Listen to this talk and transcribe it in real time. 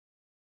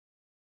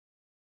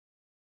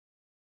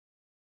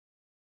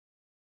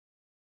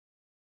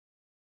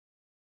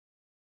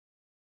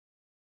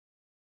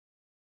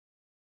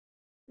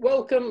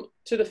Welcome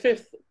to the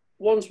 5th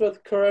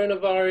Wandsworth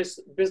Coronavirus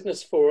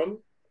Business Forum.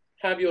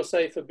 Have your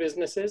say for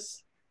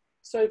businesses.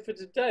 So for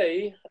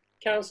today,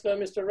 Councillor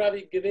Mr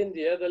Ravi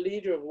Govindia, the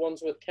leader of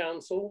Wandsworth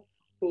Council,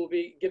 who will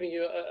be giving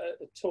you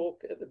a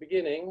talk at the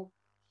beginning,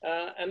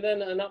 and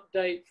then an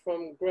update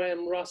from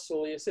Graham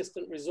Russell, the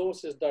Assistant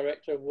Resources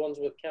Director of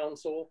Wandsworth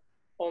Council,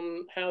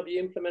 on how the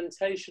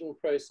implementation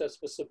process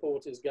for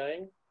support is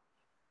going.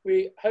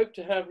 We hope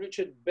to have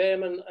Richard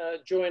Bearman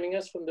joining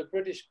us from the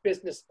British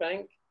Business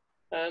Bank,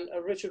 and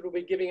Richard will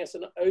be giving us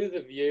an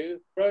overview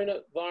of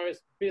Coronavirus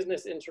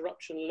Business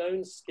Interruption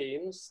Loan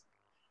schemes.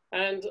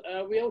 And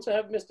we also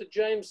have Mr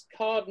James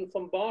Carden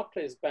from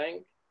Barclays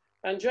Bank,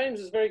 and James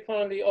has very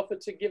kindly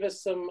offered to give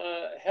us some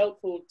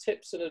helpful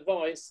tips and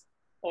advice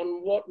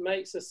on what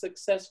makes a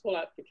successful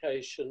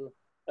application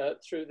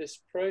through this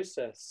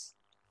process.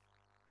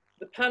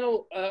 The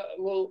panel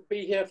will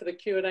be here for the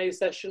Q&A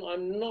session.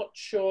 I'm not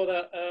sure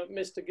that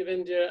Mr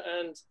Govindia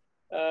and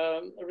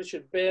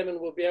Richard Bearman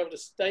will be able to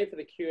stay for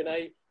the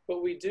Q&A,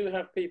 but we do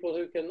have people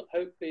who can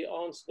hopefully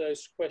answer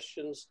those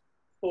questions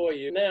for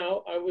you.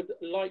 Now, I would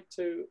like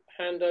to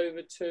hand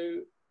over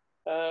to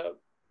the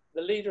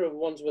leader of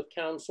Wandsworth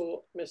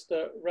Council,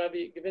 Mr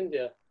Ravi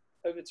Govindia.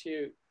 Over to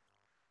you,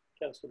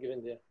 Councillor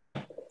Govindia.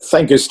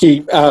 Thank you,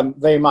 Steve,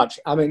 very much.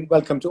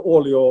 Welcome to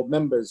all your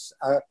members.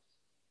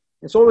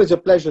 It's always a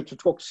pleasure to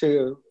talk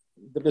to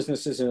the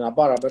businesses in our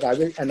borough, but I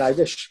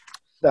wish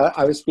that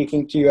I was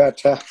speaking to you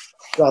at a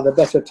rather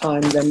better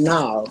time than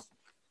now.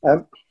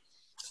 I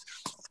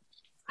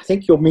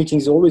think your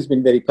meeting's always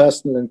been very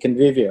personal and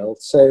convivial,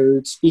 so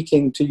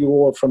speaking to you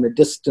all from a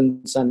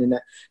distance and in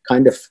a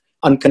kind of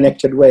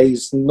unconnected way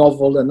is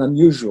novel and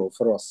unusual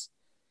for us.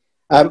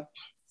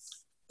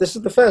 This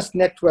is the first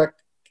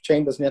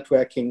Chambers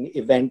networking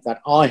event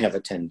that I have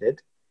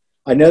attended.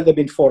 I know there have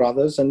been 4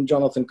 others, and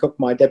Jonathan Cook,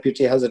 my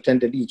deputy, has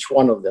attended each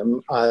one of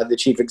them. The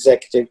chief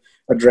executive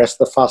addressed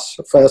the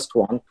first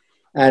one,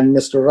 and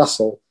Mr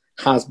Russell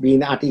has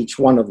been at each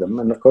one of them.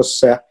 And of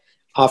course,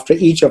 after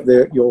each of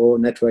your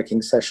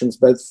networking sessions,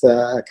 both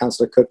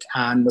Councillor Cook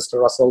and Mr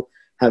Russell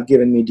have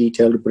given me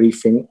detailed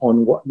briefing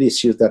on what the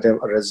issues that have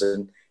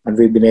arisen, and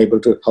we've been able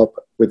to help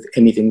with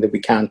anything that we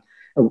can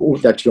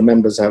that your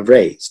members have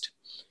raised.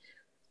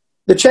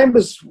 The Chamber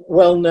is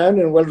well known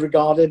and well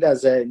regarded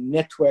as a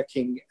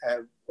networking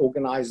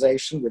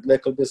organisation with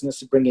local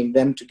businesses, bringing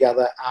them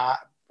together,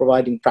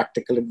 providing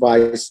practical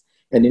advice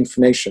and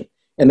information.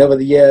 And over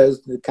the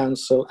years, the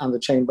Council and the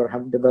Chamber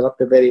have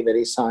developed a very,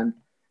 very sound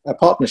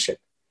partnership.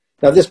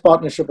 Now, this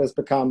partnership has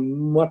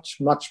become much,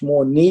 much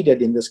more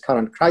needed in this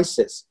current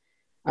crisis.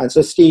 And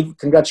so, Steve,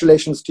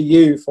 congratulations to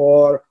you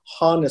for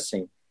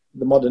harnessing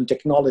the modern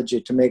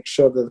technology to make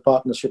sure that the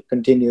partnership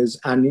continues.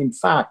 And in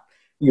fact,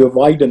 you have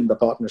widened the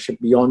partnership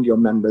beyond your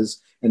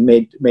members and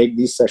made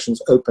these sessions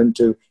open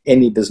to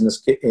any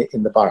business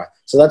in the borough.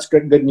 So that's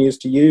good news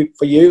for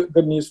you,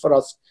 good news for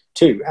us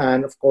too.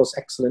 And of course,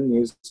 excellent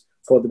news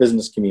for the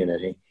business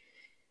community.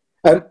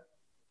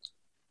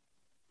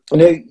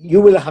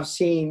 You will have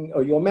seen,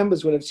 or your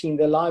members will have seen,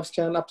 their lives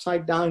turn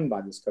upside down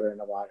by this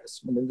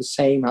coronavirus. And the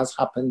same has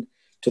happened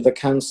to the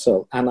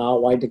council and our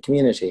wider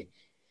community.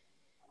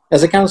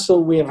 As a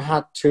council, we have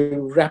had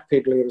to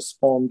rapidly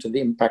respond to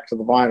the impact of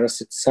the virus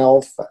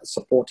itself,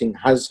 supporting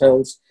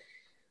households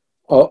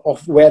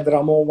of where there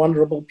are more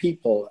vulnerable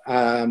people.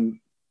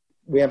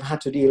 We have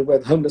had to deal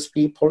with homeless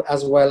people,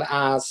 as well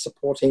as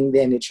supporting the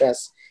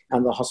NHS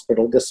and the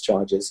hospital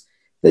discharges.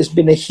 There's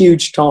been a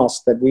huge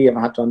task that we have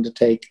had to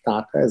undertake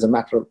that as a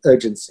matter of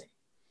urgency.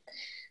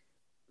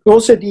 We're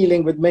also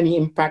dealing with many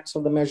impacts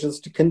of the measures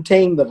to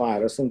contain the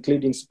virus,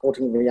 including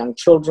supporting the young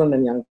children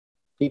and young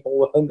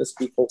people, homeless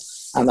people,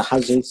 and the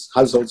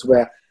households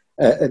where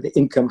the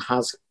income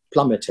has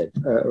plummeted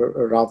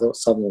rather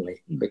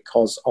suddenly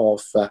because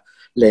of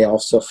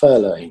layoffs or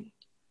furloughing.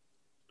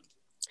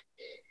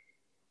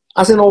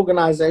 As an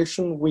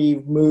organisation,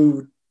 we've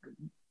moved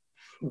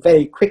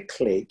very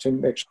quickly to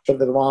make sure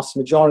that the vast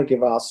majority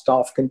of our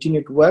staff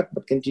continue to work,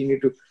 but continue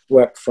to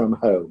work from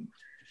home.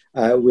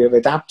 We have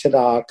adapted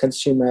our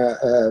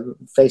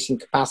consumer-facing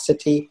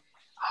capacity,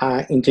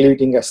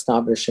 including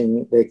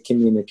establishing the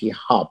community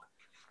hub.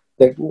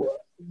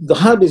 The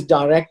hub is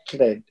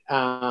directed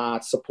at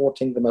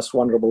supporting the most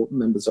vulnerable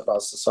members of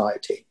our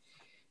society.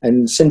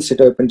 And since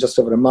it opened just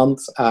over a month,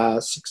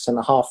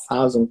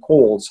 6,500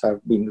 calls have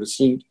been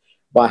received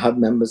by hub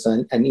members,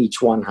 and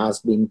each one has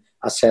been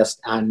assessed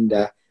and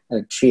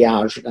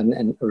triaged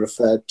and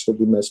referred to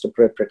the most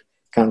appropriate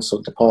council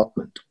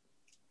department.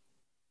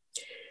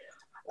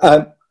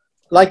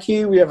 Like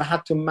you, we have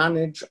had to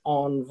manage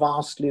on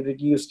vastly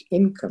reduced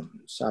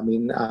incomes.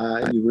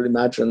 You will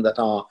imagine that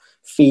our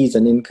fees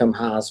and income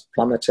has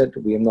plummeted.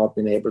 We have not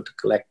been able to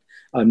collect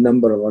a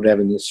number of our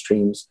revenue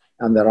streams,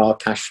 and there are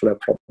cash flow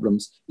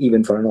problems,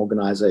 even for an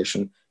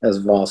organisation as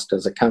vast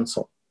as a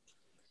council.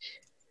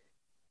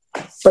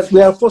 But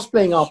we are, of course,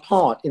 playing our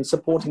part in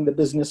supporting the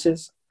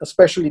businesses,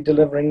 especially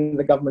delivering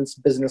the government's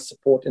business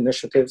support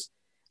initiatives,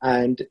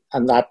 and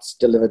that's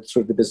delivered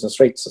through the business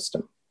rate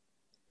system.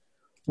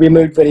 We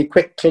moved very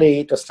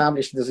quickly to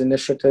establish these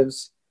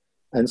initiatives,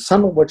 and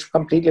some of which are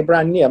completely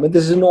brand new. I mean,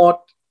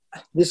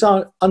 these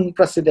are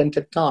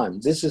unprecedented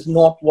times. This is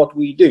not what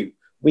we do.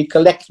 We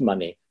collect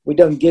money. We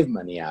don't give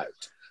money out.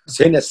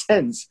 So in a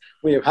sense,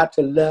 we've had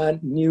to learn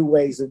new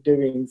ways of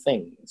doing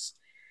things.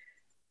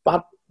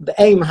 But the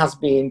aim has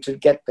been to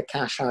get the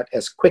cash out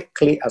as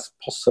quickly as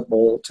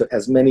possible to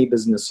as many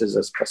businesses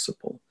as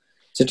possible.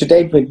 So to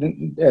date, we've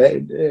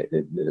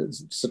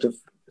sort of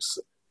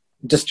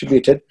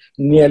distributed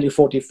nearly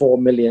 44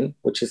 million,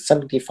 which is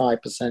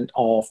 75%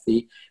 of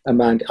the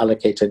amount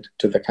allocated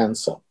to the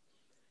council.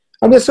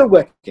 And we're still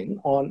working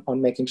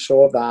on making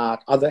sure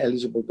that other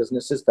eligible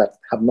businesses that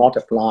have not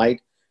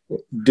applied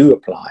do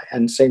apply.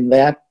 And so in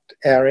that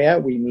area,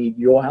 we need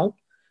your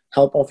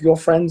help of your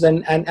friends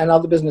and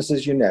other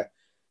businesses you know.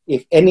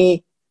 If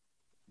any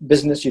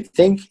business you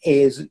think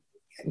is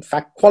in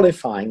fact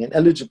qualifying and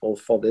eligible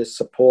for this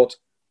support,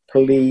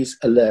 please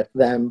alert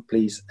them,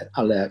 please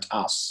alert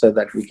us so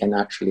that we can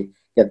actually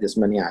get this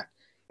money out.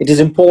 It is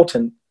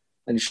important,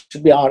 and it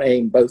should be our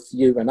aim, both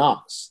you and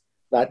us,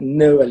 that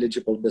no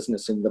eligible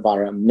business in the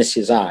borough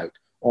misses out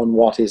on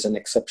what is an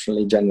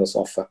exceptionally generous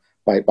offer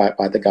by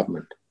the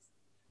government.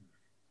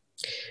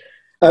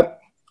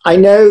 I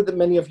know that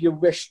many of you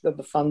wish that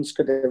the funds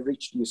could have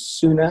reached you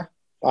sooner,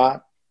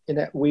 but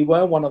we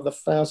were one of the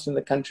first in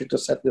the country to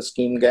set the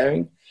scheme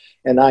going.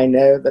 And I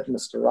know that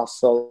Mr.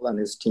 Russell and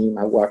his team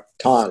have worked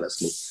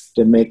tirelessly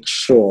to make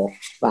sure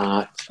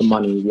that the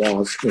money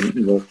was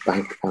in your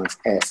bank accounts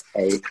as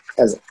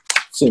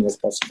soon as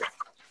possible.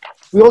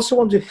 We also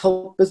want to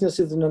help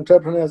businesses and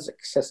entrepreneurs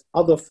access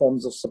other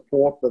forms of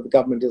support that the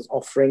government is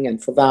offering.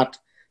 And for that,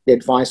 the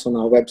advice on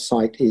our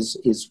website is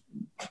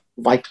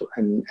vital.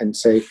 And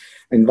so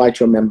invite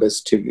your members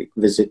to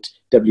visit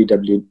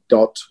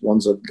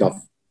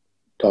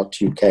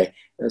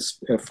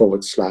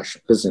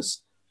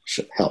www.wandsworth.gov.uk/business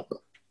help.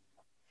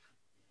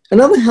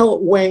 Another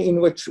way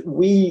in which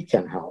we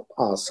can help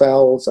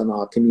ourselves and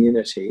our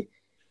community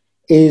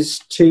is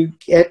to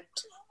get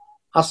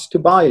us to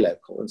buy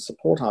local and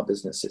support our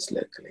businesses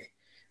locally.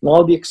 And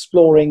I'll be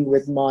exploring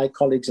with my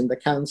colleagues in the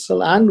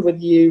council and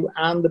with you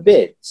and the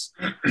bids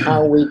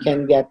how we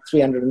can get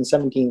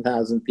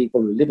 317,000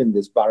 people who live in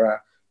this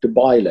borough to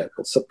buy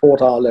local,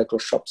 support our local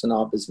shops and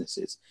our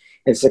businesses.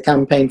 It's a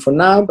campaign for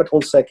now, but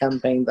also a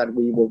campaign that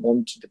we will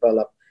want to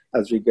develop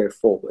as we go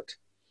forward.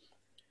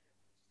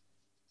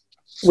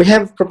 We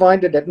have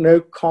provided at no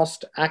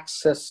cost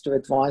access to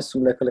advice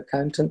from local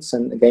accountants,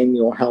 and again,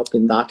 your help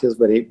in that has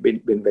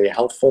been very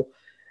helpful.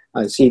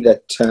 I see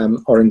that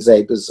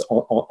Zaib is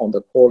on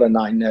the call, and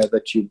I know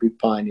that you've been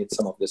pioneered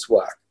some of this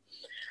work.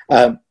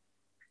 To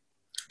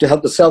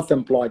help the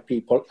self-employed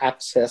people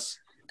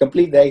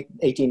complete their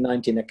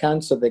 1819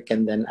 accounts so they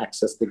can then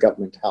access the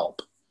government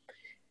help.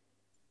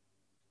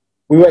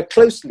 We work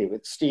closely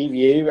with Steve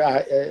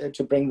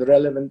to bring the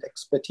relevant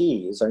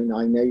expertise. I mean,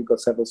 I know you've got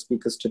several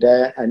speakers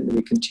today, and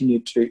you continue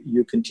to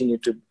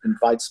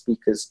invite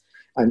speakers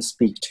and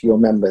speak to your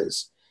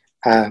members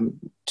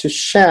to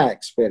share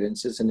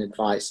experiences and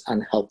advice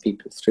and help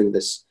people through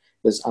this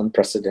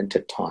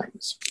unprecedented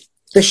times.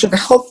 They should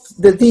help,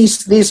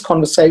 these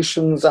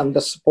conversations and the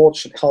support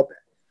should help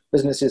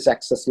businesses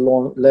access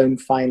loan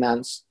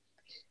finance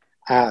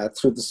and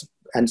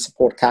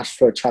support cash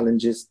flow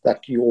challenges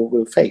that you all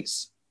will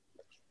face.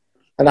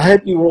 And I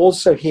hope you were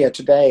also here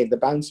today, the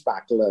bounce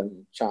back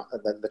loan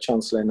that the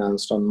Chancellor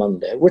announced on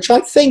Monday, which I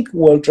think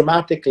will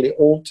dramatically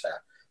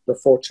alter the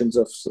fortunes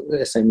of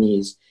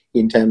SMEs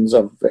in terms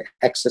of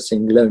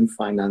accessing loan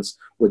finance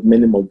with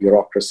minimal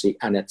bureaucracy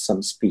and at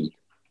some speed.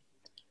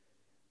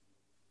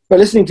 But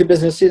listening to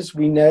businesses,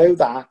 we know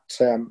that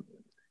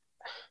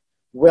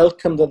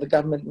welcome though the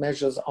government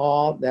measures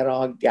are, there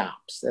are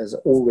gaps, as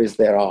always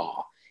there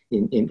are,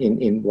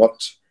 in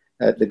what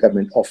the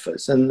government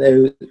offers, and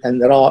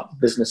there are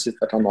businesses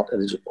that are not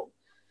eligible.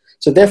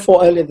 So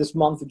therefore, earlier this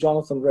month,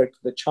 Jonathan wrote to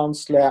the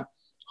Chancellor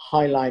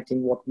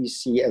highlighting what we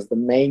see as the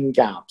main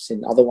gaps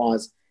in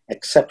otherwise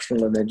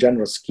exceptional and a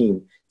generous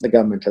scheme the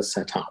government has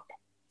set up.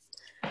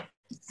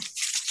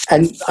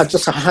 And I'll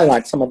just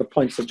highlight some of the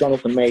points that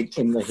Jonathan made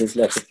in his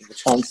letter to the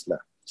Chancellor.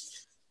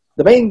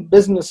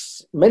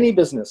 Many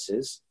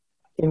businesses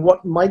in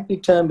what might be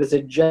termed as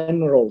a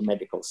general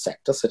medical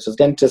sector, such as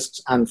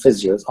dentists and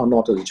physios, are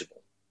not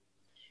eligible.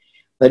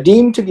 They're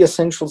deemed to be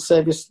essential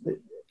services,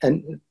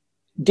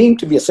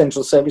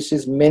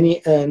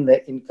 many earn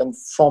their income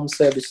from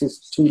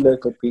services to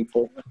local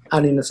people,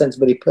 and in a sense,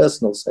 very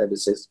personal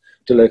services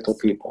to local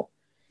people.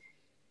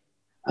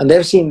 And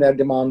they've seen their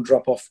demand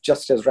drop off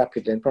just as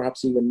rapidly, and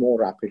perhaps even more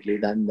rapidly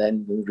than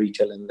the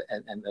retail and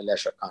the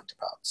leisure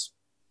counterparts.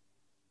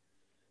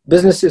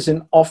 Businesses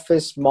in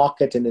office,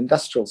 market, and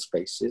industrial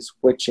spaces,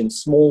 which in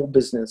small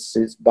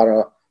business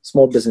borough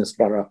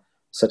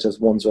such as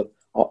Wandsworth,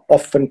 are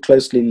often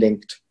closely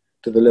linked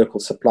to the local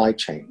supply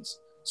chains.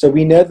 So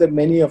we know that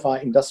many of our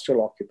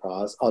industrial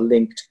occupiers are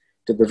linked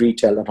to the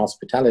retail and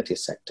hospitality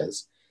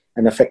sectors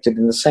and affected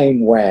in the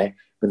same way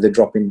with the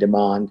drop in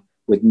demand,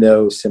 with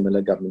no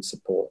similar government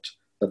support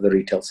that the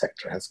retail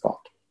sector has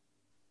got.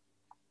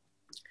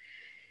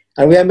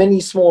 And we have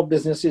many small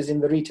businesses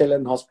in the retail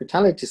and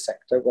hospitality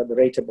sector where the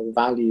rateable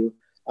value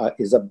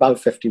is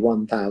above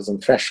 51,000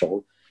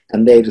 threshold,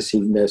 and they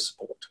receive no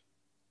support.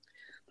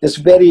 This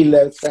very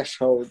low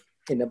threshold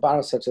in a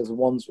borough such as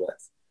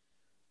Wandsworth.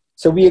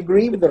 So we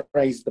agree with the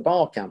Raise the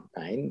Bar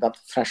campaign that the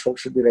threshold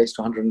should be raised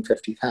to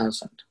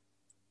 150,000.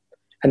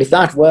 And if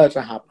that were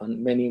to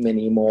happen, many,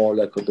 many more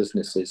local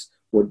businesses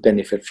would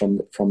benefit from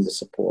the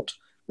support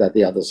that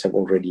the others have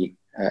already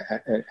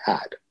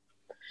had.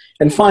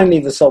 And finally,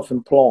 the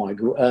self-employed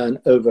who earn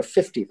over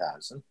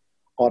 50,000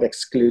 are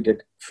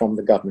excluded from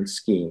the government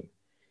scheme.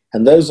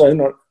 And those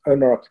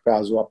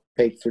owner-occupiers who are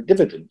paid through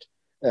dividend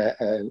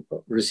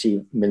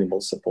receive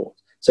minimal support.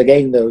 So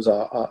again, those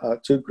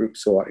are two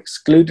groups who are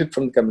excluded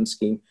from the government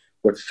scheme,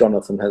 which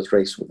Jonathan has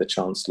raised with the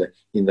Chancellor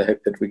in the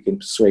hope that we can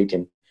persuade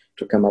him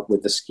to come up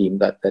with a scheme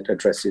that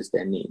addresses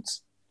their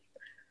needs.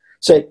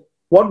 So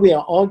what we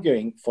are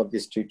arguing for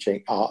these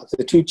are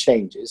the two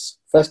changes.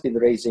 Firstly, the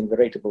raising the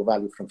rateable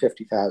value from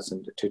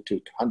 50,000 to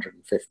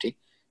 150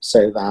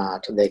 so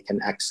that they can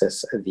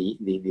access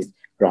the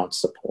grant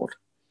support.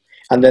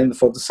 And then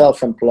for the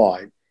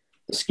self-employed,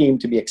 the scheme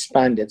to be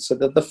expanded so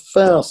that the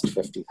first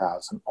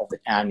 50,000 of the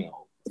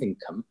annual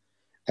income,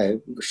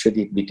 should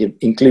it be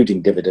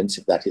including dividends,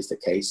 if that is the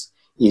case,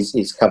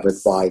 is covered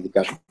by the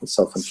government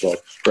self-employed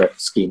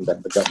scheme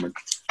that the government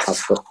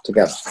has put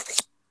together.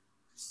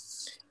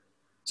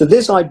 So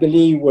this, I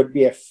believe, would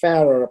be a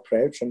fairer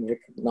approach and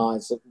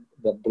recognize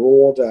the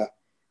broader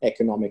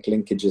economic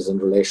linkages and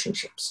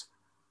relationships.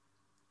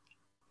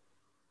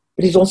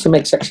 But it also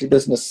makes actually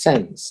business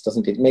sense,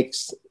 doesn't it? It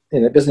makes,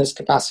 in a business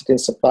capacity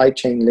and supply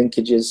chain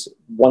linkages,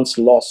 once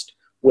lost,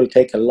 will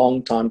take a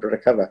long time to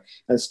recover.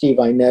 And Steve,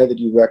 I know that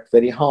you worked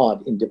very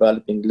hard in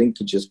developing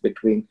linkages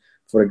between,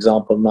 for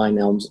example, Nine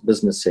Elms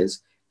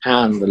businesses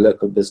and the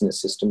local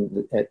business system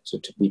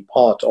to be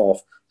part of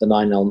the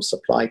Nine Elms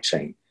supply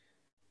chain.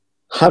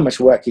 How much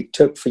work it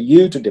took for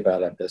you to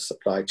develop those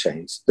supply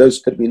chains, those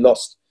could be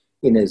lost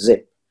in a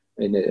zip.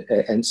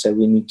 And so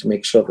we need to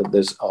make sure that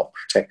those are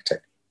protected.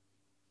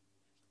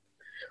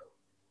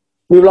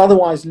 We will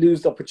otherwise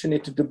lose the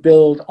opportunity to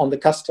build on the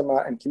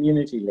customer and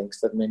community links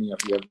that many of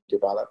you have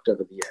developed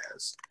over the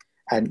years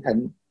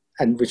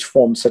and which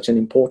form such an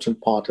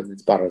important part of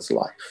this borough's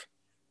life.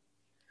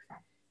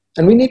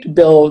 And we need to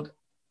build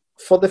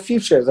for the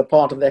future as a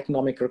part of the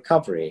economic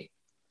recovery.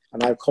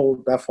 And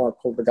therefore I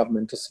call the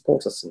government to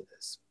support us in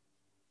this.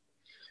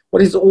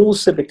 What is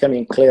also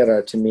becoming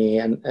clearer to me,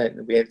 and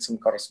we had some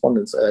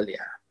correspondence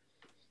earlier,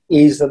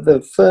 is that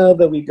the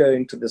further we go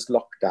into this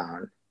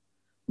lockdown,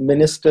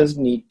 ministers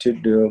need to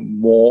do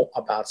more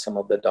about some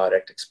of the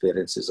direct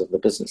experiences of the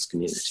business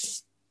community.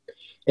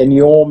 And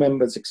your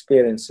members'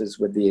 experiences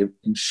with the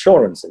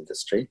insurance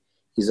industry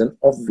is an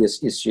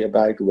obvious issue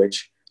about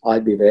which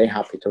I'd be very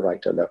happy to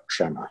write a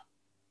lecture.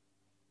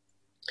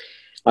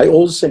 I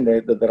also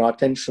know that there are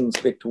tensions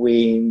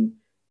between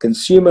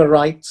consumer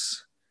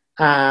rights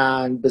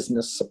and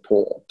business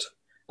support,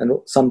 and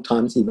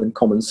sometimes even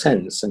common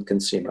sense and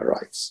consumer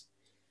rights.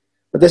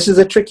 But this is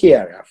a tricky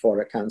area for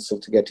a council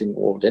to get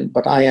involved in,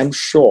 but I am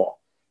sure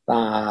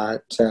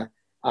that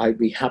I'd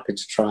be happy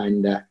to try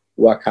and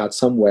work out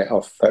some way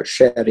of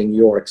sharing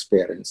your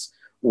experience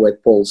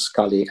with Paul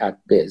Scully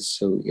at BIS,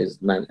 who is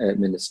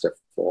Minister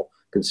for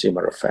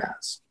Consumer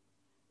Affairs.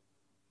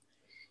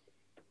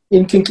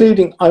 In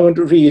concluding, I want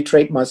to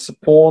reiterate my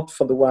support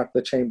for the work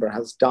the Chamber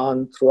has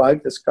done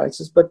throughout this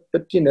crisis, but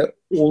you know,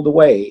 all the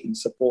way in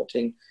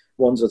supporting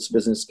Wandsworth's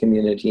business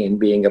community and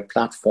being a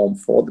platform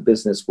for the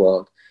business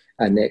world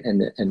and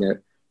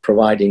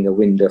providing a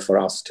window for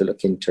us to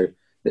look into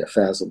the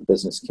affairs of the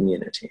business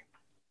community.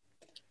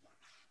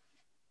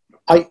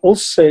 I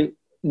also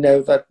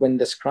know that when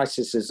this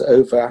crisis is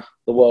over,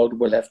 the world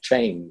will have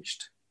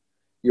changed.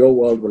 Your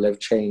world will have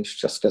changed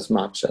just as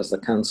much as the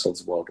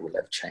Council's world will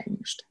have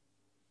changed.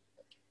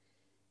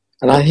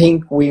 And I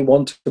think we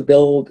want to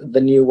build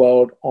the new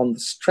world on the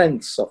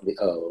strengths of the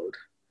old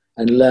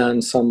and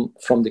learn some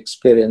from the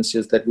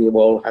experiences that we've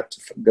all had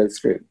to go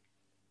through.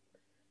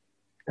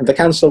 And the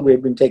Council,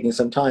 we've been taking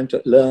some time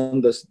to learn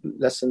those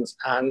lessons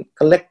and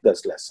collect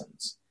those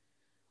lessons.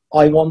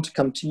 I want to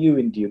come to you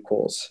in due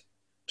course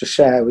to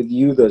share with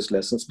you those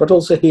lessons, but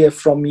also hear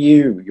from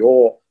you,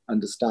 your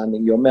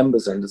understanding, your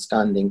members'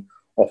 understanding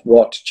of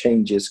what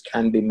changes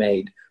can be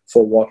made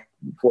for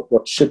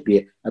what should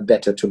be a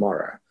better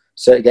tomorrow.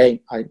 So again,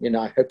 I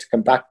hope to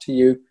come back to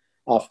you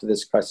after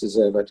this crisis is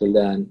over to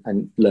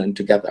learn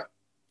together.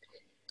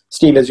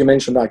 Steve, as you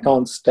mentioned, I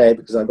can't stay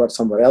because I've got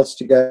somewhere else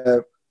to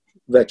go,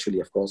 virtually,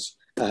 of course.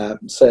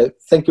 So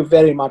thank you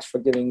very much for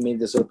giving me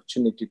this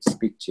opportunity to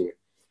speak to you.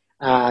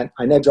 And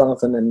I know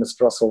Jonathan and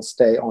Mr. Russell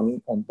stay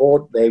on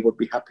board. They would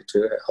be happy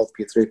to help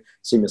you through.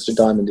 See, Mr.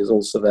 Diamond is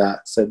also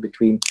there. So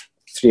between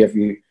three of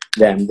you,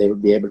 then they will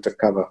be able to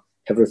cover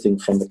everything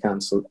from the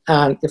Council.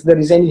 And if there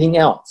is anything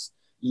else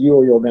you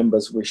or your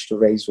members wish to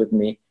raise with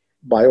me,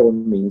 by all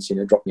means,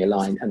 drop me a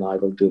line and I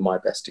will do my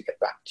best to get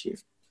back to you.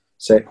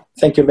 So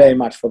thank you very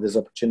much for this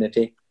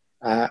opportunity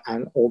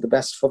and all the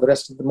best for the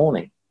rest of the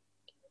morning.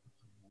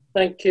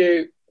 Thank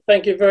you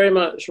Thank you very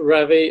much,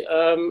 Ravi.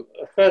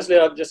 Firstly,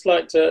 I'd just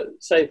like to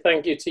say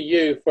thank you to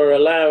you for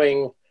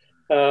allowing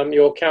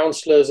your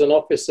councillors and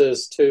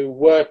officers to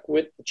work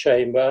with the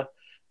Chamber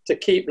to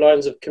keep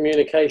lines of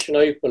communication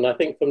open. I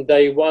think from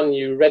day one,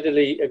 you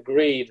readily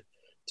agreed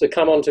to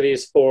come onto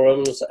these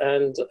forums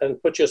and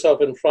put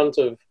yourself in front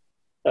of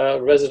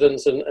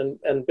residents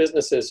and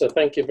businesses. So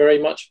thank you very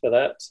much for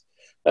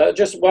that.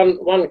 Just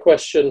one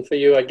question for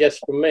you, I guess,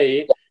 from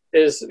me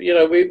is, you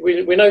know,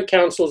 we know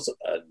councils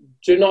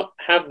do not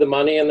have the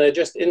money and they're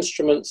just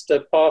instruments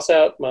to pass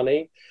out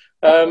money.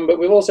 But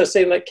we've also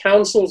seen that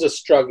councils are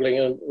struggling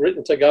and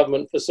written to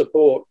government for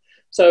support.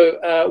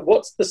 So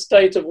what's the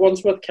state of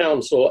Wandsworth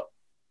Council?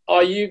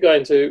 Are you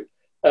going to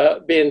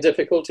be in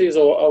difficulties,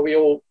 or are we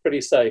all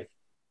pretty safe?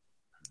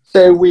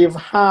 So we've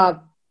had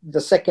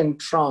the second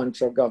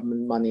tranche of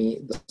government money.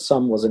 The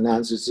sum was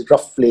announced. It's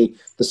roughly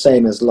the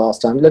same as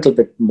last time, a little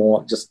bit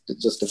more,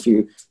 just a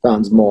few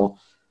pounds more.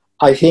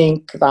 I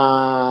think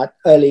that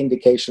early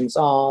indications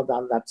are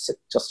that that's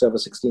just over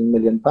 £16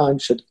 million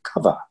should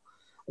cover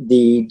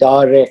the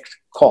direct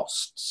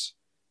costs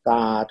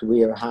that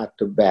we have had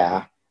to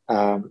bear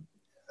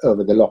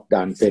over the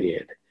lockdown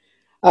period.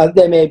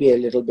 There may be a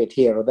little bit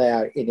here or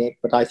there in it,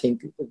 but I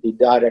think the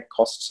direct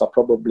costs are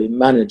probably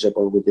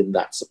manageable within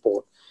that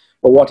support.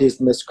 But what is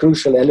the most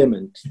crucial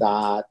element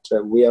that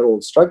we are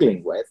all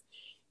struggling with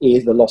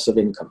is the loss of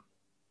income.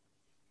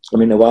 I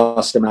mean, a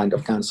vast amount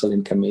of council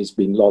income is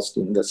being lost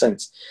in the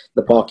sense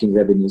the parking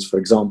revenues, for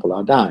example,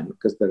 are down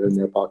because there is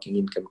no parking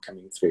income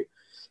coming through.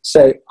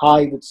 So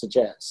I would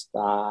suggest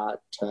that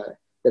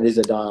there is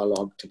a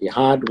dialogue to be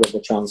had with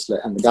the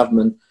Chancellor and the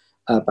government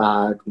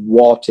about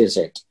what is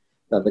it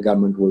that the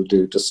government will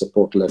do to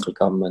support local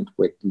government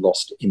with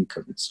lost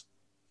incomes.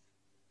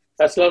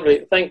 That's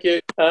lovely. Thank you.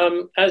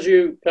 As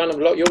you kind of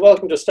you're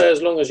welcome to stay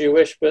as long as you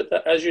wish, but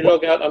as you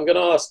log out, I'm going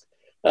to ask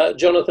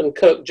Jonathan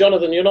Cook.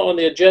 Jonathan, you're not on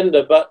the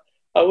agenda, but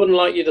I wouldn't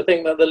like you to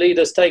think that the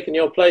leader's taken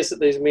your place at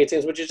these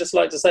meetings. Would you just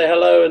like to say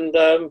hello? And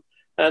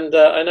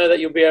I know that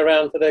you'll be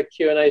around for the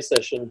Q&A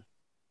session.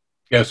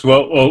 Yes,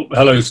 well,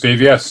 hello,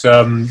 Steve. Yes,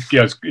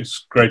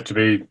 it's great to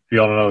be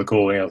on another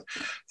call. You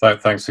know,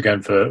 thanks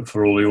again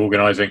for all the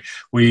organising.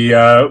 We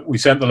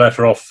sent the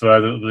letter off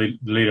that the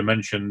leader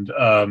mentioned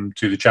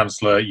to the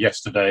Chancellor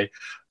yesterday,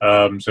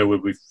 so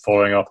we'll be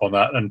following up on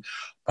that. And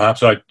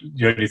perhaps the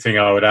only thing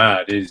I would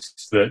add is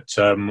that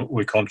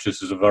we're conscious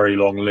there's a very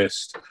long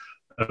list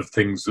of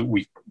things that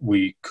we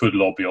could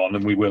lobby on,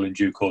 and we will in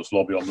due course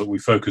lobby on, but we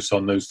focus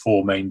on those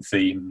four main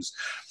themes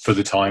for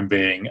the time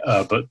being,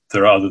 but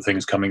there are other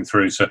things coming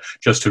through. So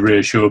just to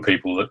reassure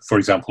people that, for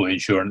example, the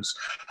insurance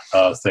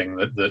thing,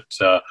 the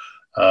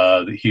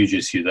huge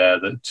issue there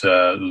that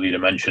the leader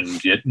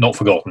mentioned, yet not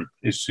forgotten,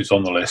 it's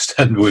on the list,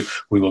 and we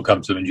will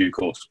come to them in due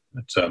course.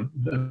 But,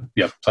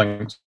 yeah,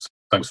 thanks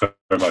very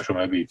much. I'll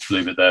maybe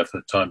leave it there for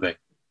the time being.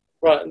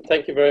 Right, and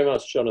thank you very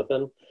much,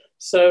 Jonathan.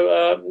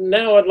 So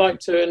now I'd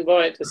like to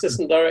invite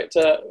Assistant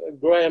Director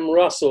Graham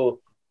Russell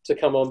to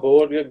come on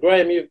board.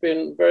 Graham, you've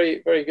been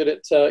very, very good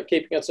at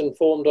keeping us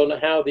informed on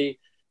how the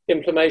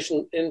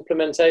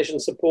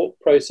implementation support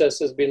process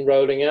has been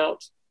rolling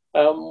out.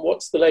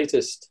 What's the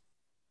latest?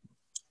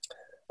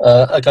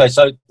 Okay,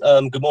 so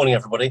good morning,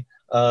 everybody.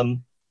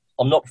 I'm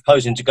not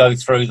proposing to go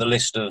through the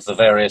list of the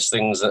various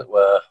things that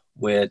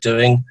we're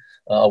doing.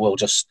 I will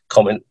just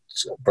comment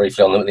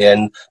briefly on them at the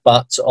end.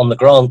 But on the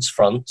grants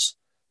front,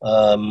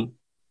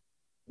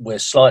 we're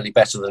slightly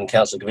better than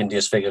Councillor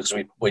Govindia's figure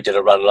because we did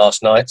a run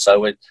last night. So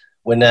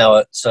we're now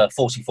at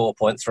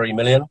 44.3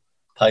 million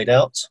paid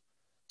out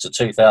to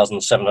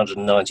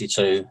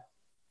 2,792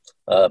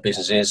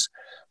 businesses.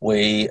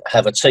 We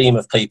have a team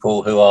of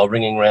people who are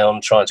ringing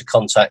around trying to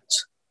contact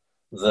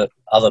the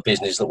other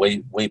business that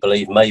we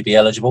believe may be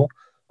eligible.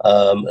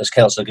 As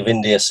Councillor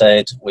Govindia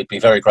said, we'd be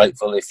very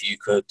grateful if you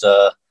could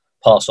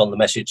pass on the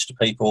message to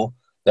people.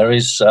 There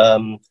is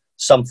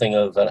something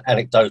of an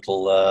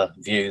anecdotal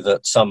view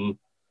that some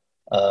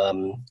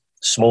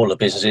smaller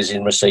businesses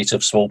in receipt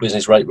of small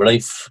business rate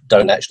relief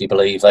don't actually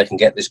believe they can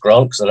get this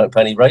grant because they don't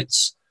pay any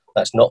rates.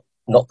 That's not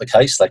the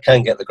case. They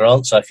can get the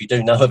grant. So if you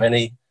do know of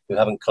any who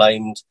haven't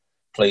claimed,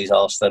 please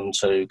ask them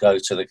to go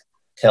to the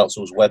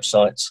council's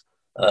website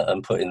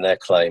and put in their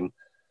claim.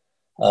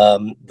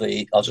 I'll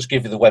just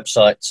give you the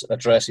website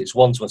address. It's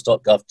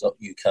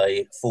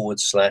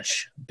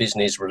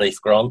wandsworth.gov.uk/business relief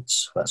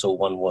grants. That's all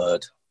one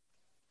word.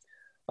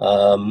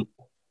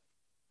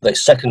 The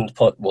second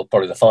point, well,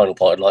 probably the final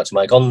point I'd like to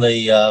make on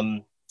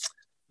the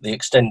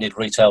extended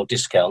retail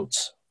discount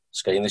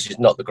scheme. This is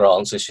not the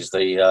grants. This is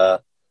the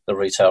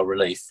retail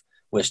relief.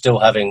 We're still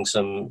having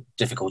some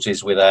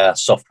difficulties with our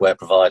software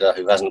provider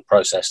who hasn't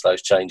processed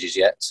those changes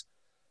yet.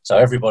 So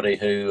everybody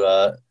who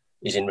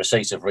is in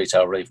receipt of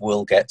retail relief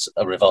will get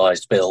a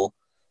revised bill.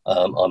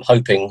 I'm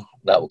hoping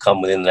that will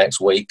come within the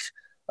next week,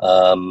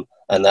 and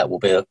that will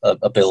be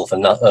a bill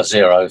for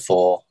zero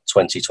for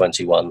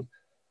 2021.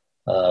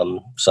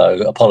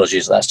 So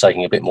apologies, that's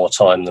taking a bit more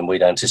time than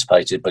we'd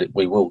anticipated, but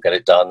we will get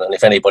it done. And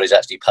if anybody's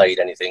actually paid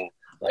anything,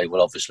 they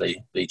will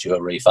obviously be due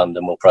a refund,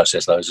 and we'll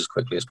process those as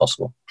quickly as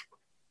possible.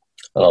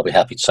 and I'll be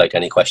happy to take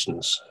any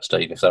questions,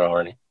 Steve, if there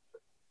are any.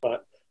 Right.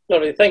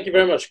 Lovely. Thank you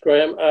very much,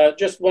 Graham.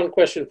 Just one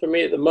question for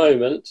me at the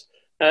moment.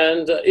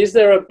 And is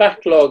there a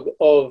backlog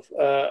of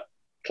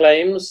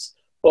claims,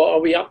 or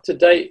are we up to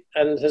date?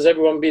 And has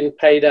everyone been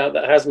paid out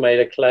that has made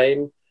a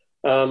claim,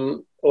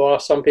 or are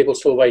some people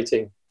still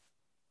waiting?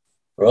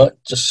 Right,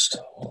 just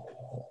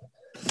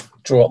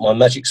draw up my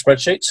magic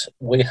spreadsheet.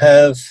 We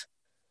have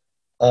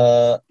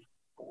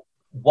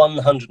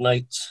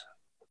 108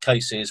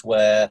 cases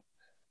where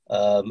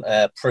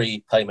our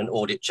pre-payment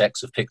audit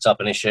checks have picked up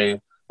an issue,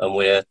 and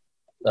we're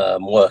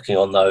working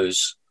on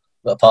those.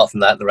 But apart from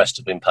that, the rest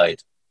have been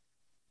paid.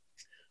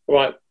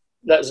 Right,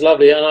 that's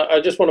lovely. And I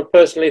just want to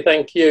personally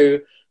thank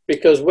you,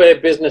 because where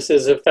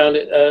businesses have found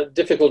it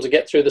difficult to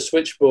get through the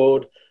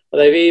switchboard,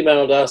 they've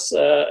emailed us,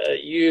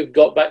 you've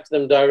got back to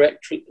them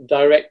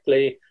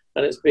directly,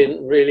 and it's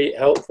been really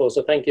helpful.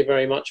 So thank you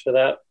very much for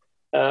that.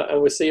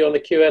 And we'll see you on the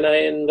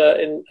Q&A in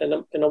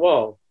a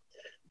while.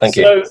 Thank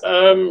you.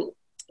 So,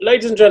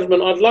 ladies and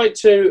gentlemen, I'd like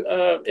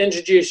to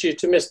introduce you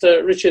to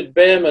Mr. Richard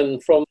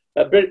Bearman from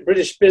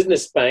British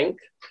Business Bank.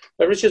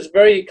 Richard's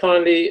very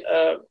kindly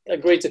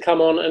agreed to come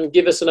on and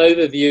give us an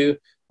overview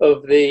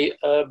of the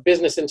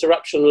business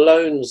interruption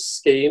loans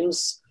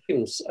schemes.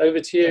 Over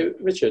to you,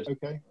 Richard.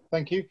 Okay,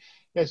 thank you.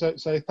 Yeah, so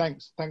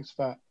thanks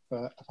for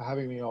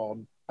having me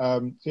on.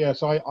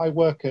 So I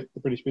work at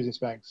the British Business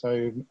Bank,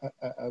 so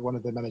one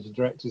of the managing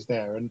directors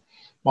there, and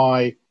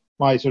my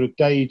sort of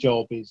day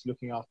job is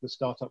looking after the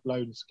startup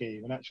loan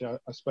scheme. And actually,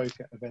 I spoke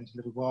at an event a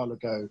little while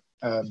ago,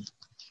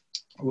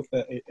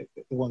 the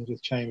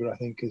Wandsworth Chamber, I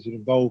think, is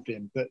involved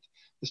in. But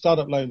the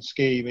startup loan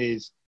scheme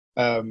is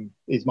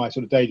my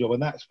sort of day job,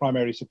 and that's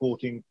primarily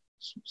supporting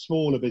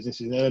smaller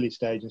businesses in the early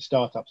stage and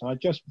startups. And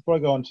before I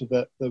go on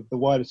to the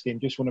wider scheme,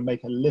 just want to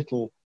make a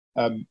little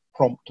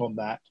prompt on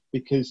that,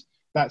 because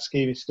that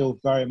scheme is still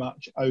very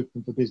much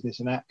open for business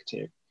and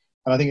active.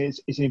 And I think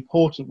it's an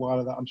important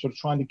one that I'm sort of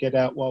trying to get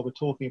out while we're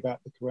talking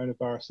about the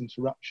coronavirus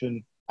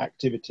interruption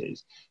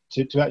activities,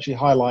 to actually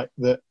highlight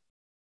that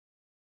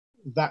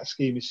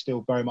scheme is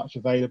still very much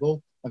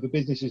available. And for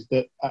businesses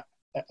that are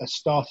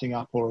starting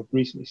up or have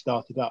recently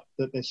started up,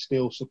 that there's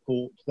still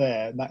support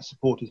there. And that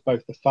support is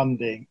both the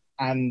funding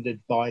and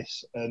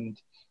advice and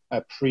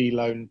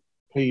pre-loan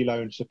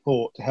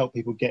support to help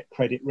people get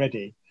credit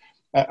ready.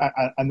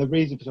 And the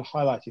reason for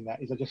highlighting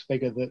that is I just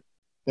figure that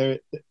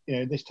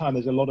this time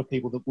there's a lot of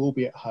people that will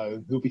be at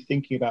home who'll be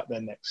thinking about their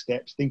next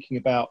steps, thinking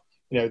about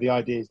the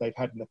ideas they've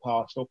had in the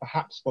past, or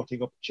perhaps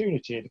spotting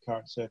opportunity in the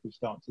current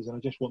circumstances. And I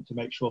just want to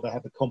make sure they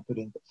have the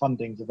confidence that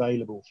funding's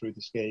available through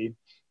the scheme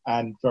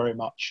and very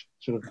much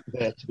sort of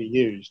there to be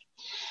used.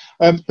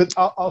 But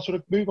I'll sort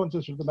of move on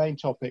to sort of the main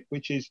topic,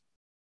 which is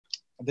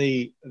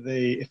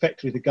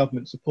effectively the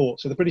government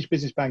support. So the British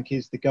Business Bank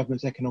is the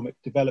government's economic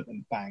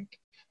development bank.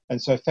 And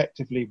so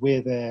effectively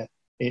we're there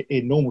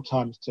in normal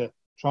times to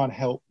try and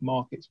help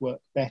markets work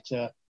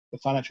better, the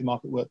financial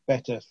market work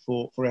better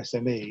for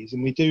SMEs.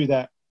 And we do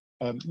that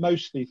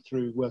mostly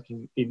through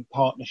working in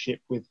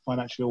partnership with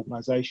financial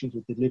organisations,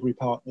 with delivery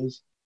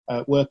partners,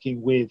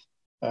 working with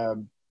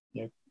the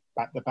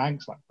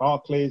banks like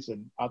Barclays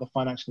and other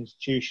financial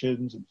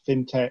institutions and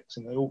fintechs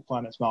and the alt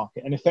finance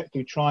market, and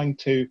effectively trying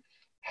to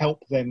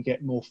help them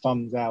get more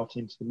funds out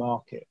into the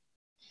market.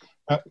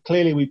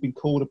 Clearly, we've been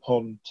called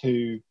upon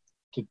to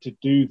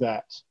do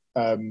that,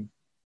 and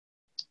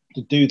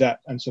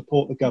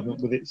support the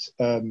government with its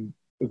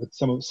with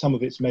some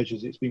of its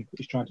measures it's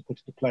trying to put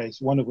into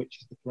place. One of which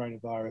is the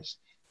coronavirus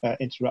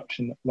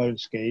interruption loan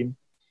scheme,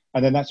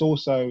 and then that's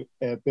also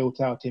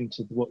built out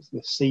into what's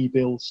the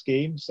CBILS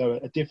scheme. So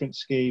a different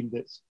scheme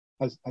that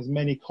has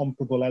many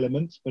comparable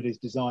elements, but is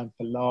designed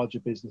for larger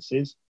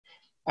businesses.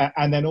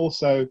 And then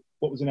also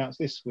what was announced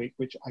this week,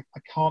 which I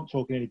can't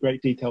talk in any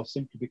great detail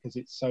simply because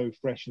it's so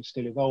fresh and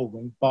still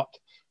evolving, but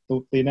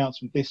the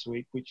announcement this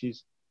week, which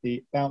is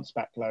the bounce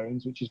back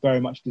loans, which is very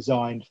much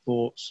designed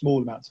for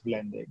small amounts of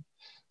lending.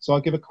 So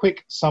I'll give a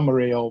quick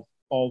summary of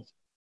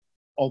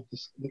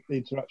the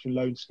interruption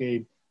loan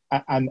scheme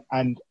and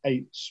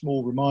a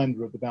small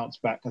reminder of the bounce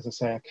back. As I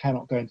say, I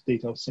cannot go into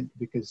detail simply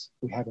because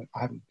I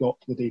haven't got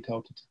the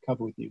detail to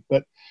cover with you.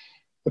 But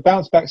the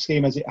bounce back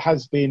scheme, as it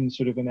has been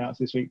sort of announced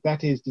this week,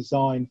 that is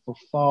designed for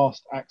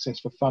fast access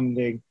for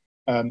funding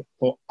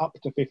for up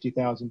to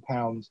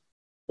 £50,000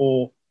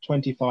 or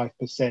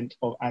 25%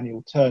 of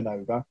annual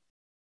turnover.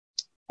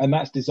 And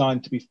that's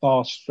designed to be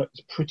fast,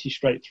 pretty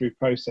straight through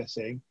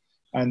processing.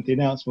 And the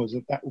announcement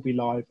was that will be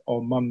live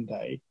on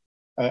Monday.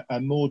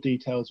 And more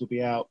details will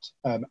be out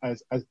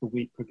as the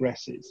week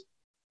progresses.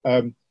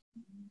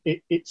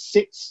 It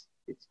sits,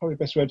 it's probably the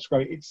best way to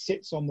describe it, it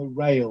sits on the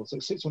rails,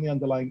 it sits on the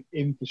underlying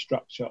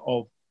infrastructure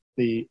of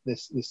the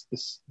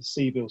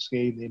CBILS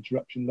scheme, the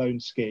interruption loan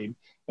scheme.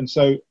 And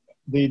so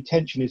the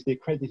intention is the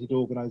accredited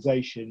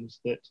organisations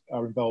that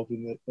are involved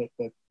in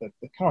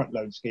the current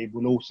loan scheme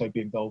will also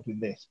be involved in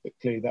this, but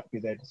clearly that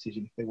would be their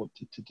decision if they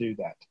wanted to do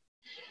that.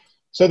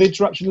 So the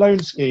interruption loan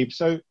scheme,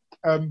 so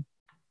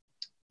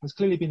there's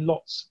clearly been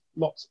lots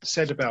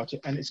said about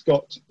it, and it's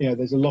got,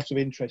 there's a lot of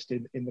interest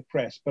in the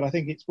press. But I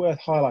think it's worth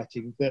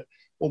highlighting that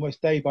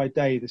almost day by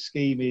day the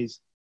scheme is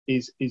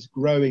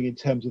growing in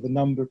terms of the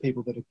number of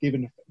people that are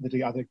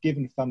either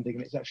given funding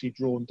and it's actually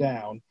drawn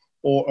down,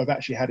 or have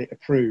actually had it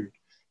approved.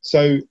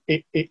 So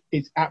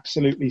it's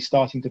absolutely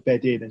starting to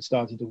bed in and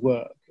starting to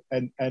work.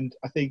 And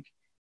I think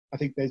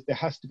there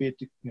has to be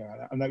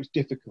I know it's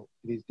difficult.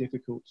 It is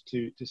difficult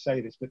to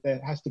say this, but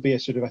there has to be a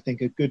sort of, I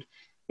think, a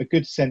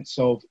good sense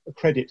of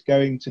credit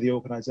going to the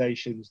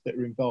organisations that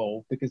are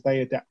involved, because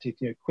they adapted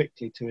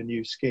quickly to a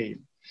new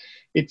scheme.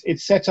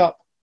 It's set up,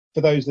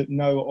 for those that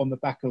know, on the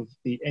back of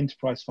the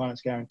Enterprise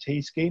Finance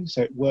Guarantee Scheme.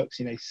 So it works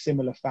in a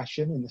similar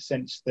fashion, in the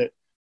sense that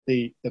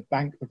the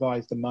bank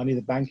provides the money,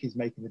 the bank is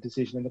making the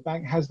decision, and the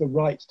bank has the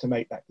right to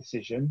make that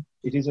decision.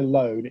 It is a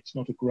loan, it's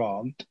not a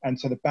grant. And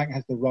so the bank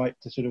has the right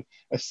to sort of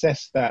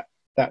assess that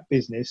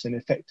business and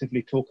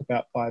effectively talk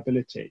about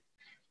viability.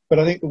 But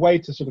I think the way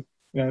to sort of,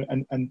 I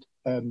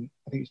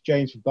think it's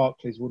James from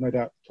Barclays will no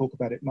doubt talk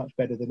about it much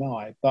better than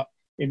I, but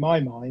in my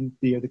mind,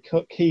 the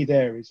key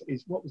there is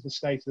what was the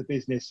state of the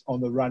business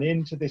on the run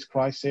into this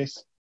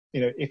crisis.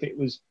 If it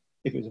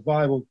was a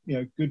viable,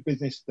 good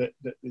business that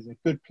is a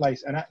good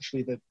place, and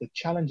actually the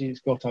challenges it's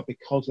got are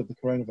because of the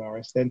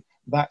coronavirus, then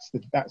that's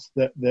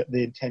the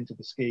intent of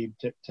the scheme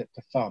to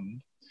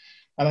fund.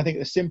 And I think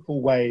the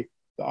simple way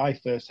that I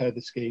first heard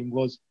the scheme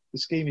was, the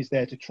scheme is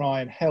there to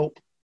try and help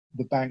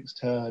the banks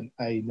turn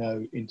a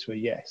no into a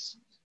yes.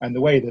 And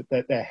the way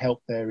that their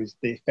help there is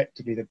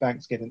effectively the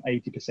banks get an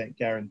 80%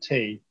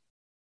 guarantee,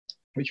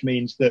 which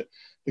means that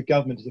the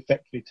government is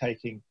effectively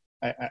taking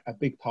a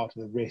big part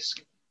of the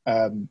risk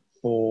from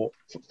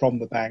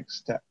the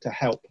banks to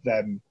help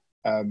them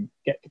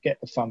get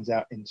the funds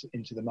out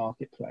into the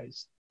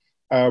marketplace.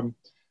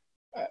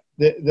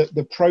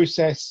 The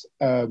process,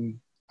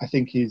 I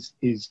think, is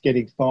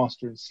getting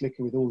faster and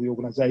slicker with all the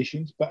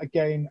organisations. But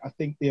again, I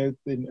think I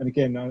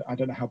don't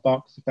know how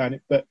Barclays have found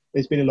it, but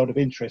there's been a lot of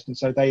interest, and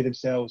so they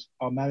themselves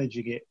are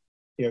managing it,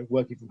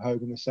 working from home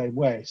in the same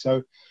way.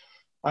 So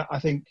I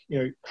think,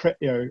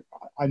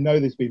 I know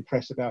there's been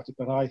press about it,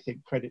 but I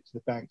think credit to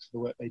the banks for the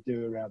work they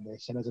do around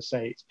this. And as I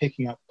say, it's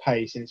picking up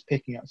pace and it's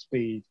picking up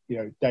speed,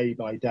 day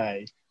by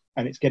day,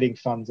 and it's getting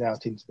funds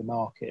out into the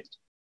market.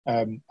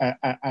 And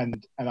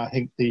I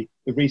think the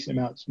recent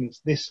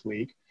announcements this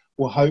week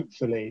will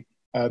hopefully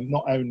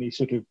not only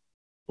sort of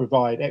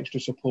provide extra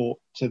support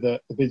to the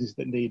business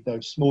that need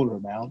those smaller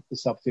amounts, the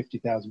sub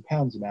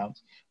 £50,000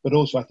 amounts, but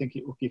also I think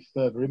it will give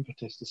further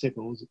impetus to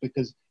CBILS,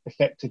 because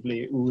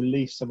effectively it will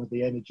release some of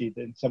the energy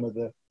that some of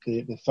the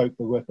folk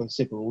that work on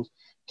CBILS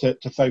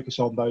to focus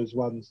on those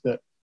ones that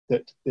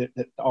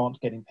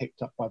aren't getting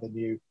picked up by the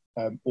new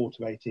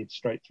automated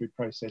straight through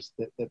process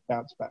that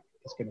Bounce Back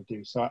is going to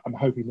do. So I'm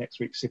hoping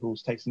next week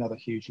CBILS takes another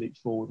huge leap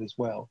forward as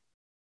well.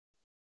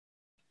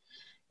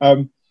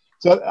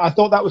 So I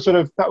thought that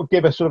would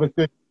give us sort of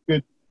a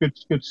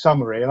good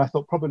summary, and I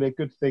thought probably a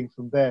good thing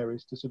from there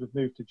is to sort of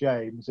move to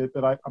James.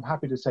 But I'm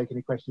happy to take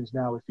any questions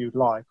now if you'd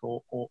like,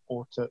 or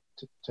to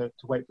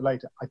wait for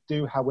later. I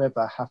do,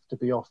 however, have to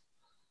be off.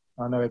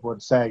 I know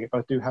everyone's saying it, but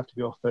I do have to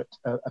be off at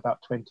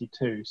about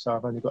 22, so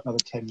I've only got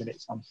another 10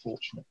 minutes,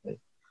 unfortunately.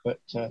 But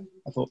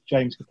I thought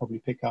James could probably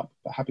pick up,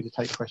 but happy to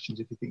take questions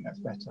if you think that's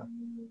better.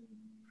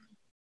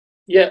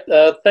 Yeah,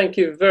 thank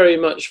you very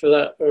much for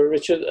that,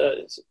 Richard.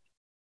 It's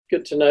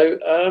good to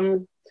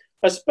know.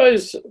 I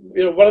suppose,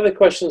 one of the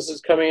questions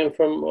that's coming in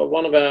from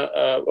one of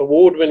our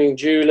award-winning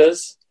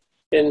jewellers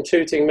in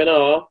Tooting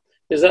Minar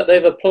is that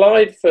they've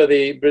applied for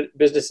the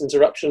Business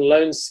Interruption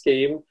Loan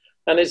Scheme,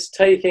 and it's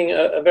taking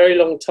a very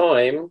long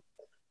time.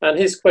 And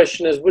his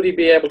question is, would he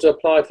be able to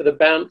apply for the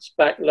Bounce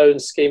Back Loan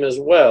Scheme as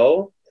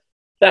well?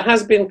 There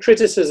has been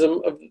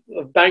criticism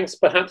of banks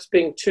perhaps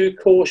being too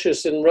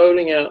cautious in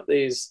rolling out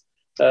these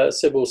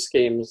CBILS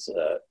schemes.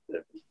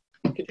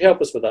 Could you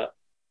help us with that?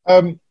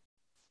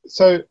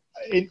 So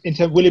in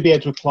terms, will you be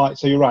able to apply?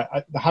 So you're right,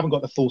 I haven't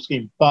got the full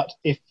scheme, but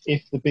if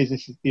the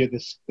business is,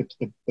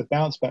 the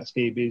bounce back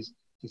scheme is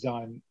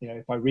designed,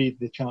 if I read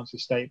the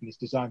Chancellor's statement, it's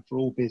designed for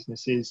all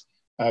businesses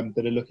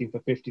that are looking for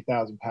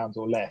 £50,000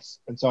 or less.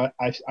 And so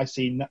I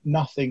see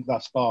nothing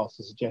thus far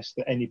to suggest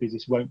that any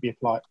business won't be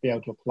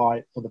able to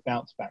apply for the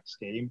bounce back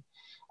scheme.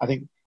 I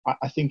think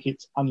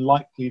it's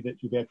unlikely that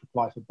you'll be able to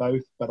apply for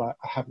both, but I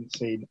haven't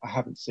seen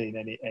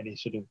any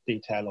sort of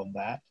detail on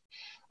that.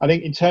 I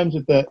think in terms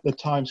of the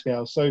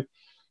timescale, so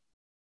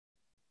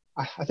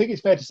I think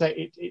it's fair to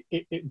say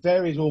it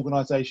varies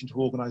organisation to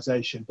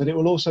organisation, but it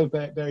will also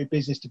vary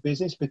business to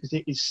business, because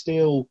it is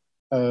still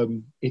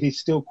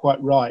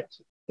quite right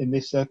in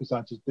this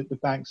circumstances that the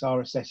banks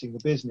are assessing the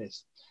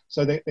business.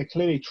 So they're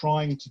clearly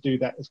trying to do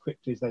that as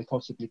quickly as they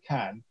possibly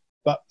can.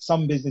 But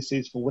some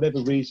businesses, for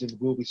whatever reason,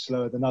 will be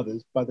slower than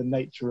others by the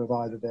nature of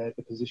either the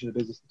position of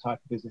business, the type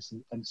of business,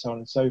 and so on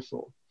and so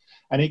forth.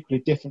 And equally,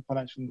 different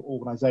financial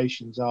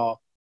organisations are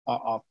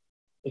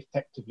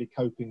effectively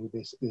coping with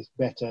this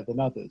better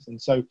than others.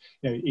 And so,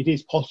 it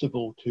is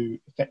possible to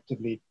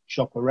effectively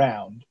shop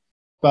around.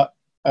 But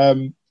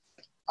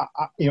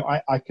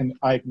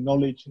I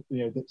acknowledge,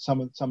 that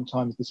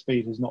sometimes the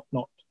speed has not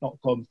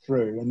gone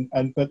through,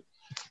 but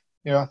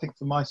I think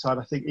from my side,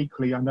 I think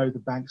equally, I know the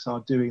banks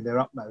are doing their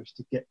utmost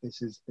to get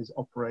this as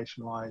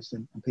operationalised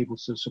and people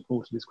sort of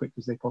supported as quick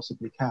as they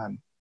possibly can.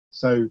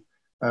 So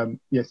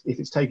yes, if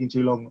it's taking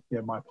too long,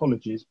 my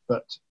apologies,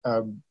 but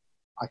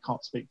I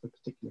can't speak for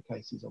particular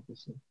cases,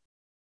 obviously.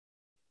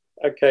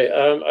 Okay,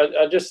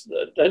 I just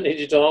don't need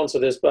you to answer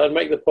this, but I'd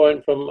make the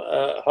point from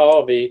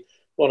Harvey,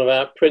 one of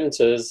our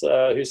printers,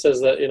 who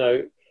says that,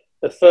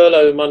 the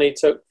furlough money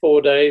took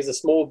 4 days, the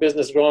small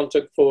business grant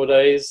took 4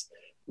 days,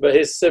 but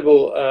his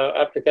civil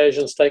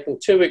application's taken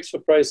 2 weeks for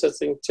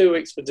processing, 2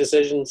 weeks for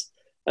decisions,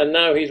 and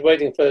now he's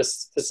waiting for a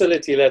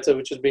facility letter,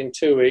 which has been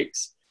 2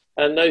 weeks,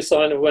 and no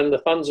sign of when the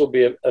funds will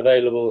be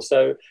available.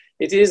 So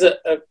it is a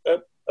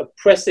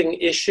pressing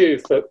issue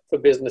for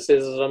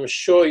businesses, as I'm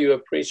sure you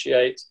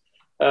appreciate.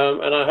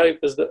 And I hope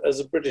as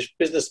a British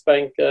business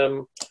bank,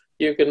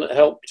 you can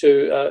help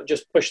to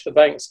just push the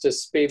banks to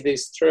speed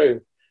these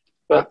through.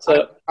 But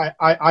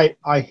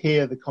I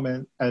hear the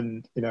comment,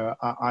 and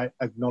I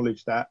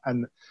acknowledge that,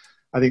 and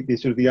I think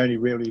the only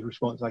real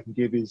response I can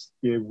give is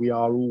we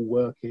are all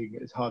working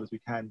as hard as we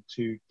can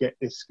to get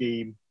this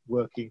scheme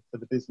working for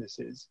the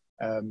businesses,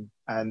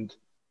 and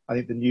I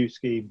think the new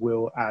scheme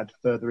will add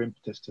further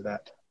impetus to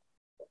that.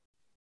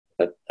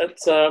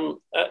 That's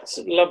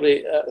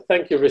lovely.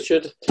 Thank you,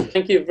 Richard.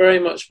 Thank you very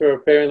much for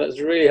appearing. That's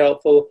really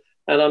helpful.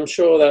 And I'm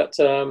sure that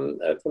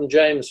from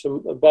James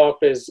from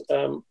Barclays,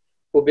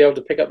 we'll be able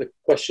to pick up the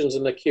questions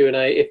in the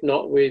Q&A. If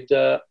not,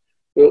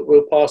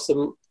 we'll pass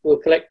them. We'll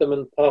collect them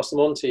and pass them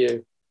on to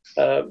you.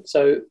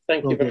 So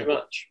thank you very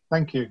much.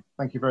 Thank you.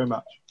 Thank you very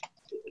much.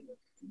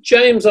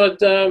 James,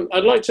 I'd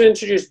like to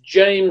introduce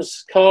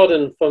James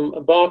Carden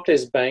from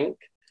Barclays Bank.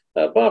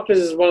 Barclays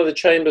is one of the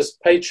Chamber's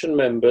patron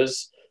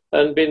members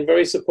and been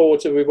very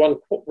supportive. We've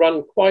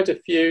run quite a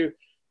few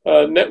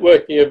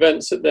networking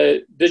events at their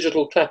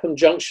digital Clapham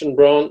Junction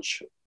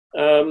branch,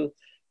 and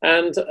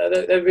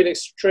they've been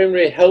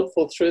extremely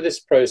helpful through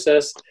this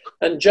process.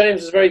 And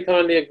James has very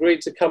kindly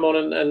agreed to come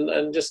on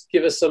and just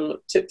give us some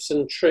tips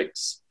and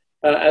tricks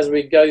as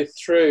we go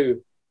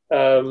through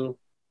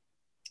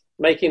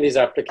making these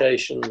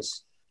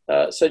applications.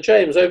 So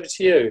James, over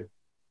to you.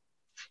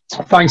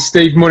 Thanks,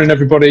 Steve. Morning,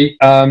 everybody.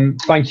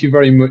 Thank you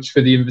very much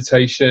for the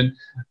invitation.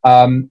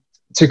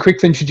 To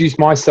quickly introduce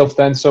myself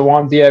then, so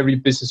I'm the area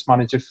business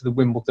manager for the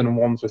Wimbledon and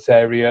Wandsworth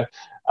area.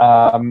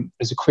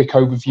 As a quick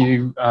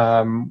overview,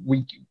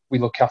 we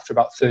look after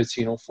about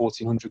 13 or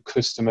 1400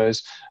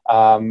 customers,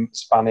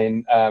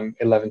 spanning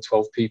 11,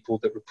 12 people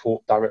that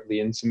report directly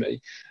into me.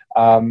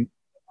 I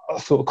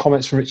thought the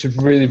comments from Richard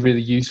really,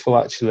 really useful,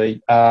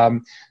 actually.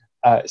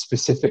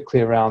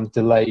 Specifically around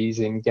delays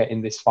in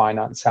getting this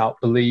finance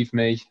out. Believe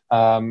me,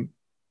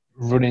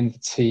 running the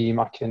team,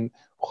 I can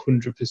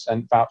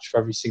 100% vouch for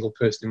every single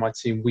person in my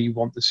team. We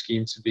want the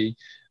scheme to be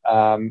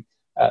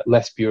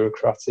less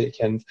bureaucratic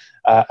and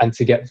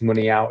to get the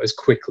money out as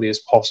quickly as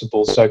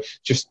possible. So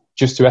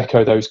just to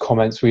echo those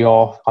comments, I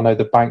know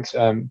the bank's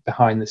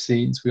behind the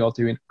scenes, we are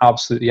doing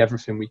absolutely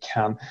everything we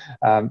can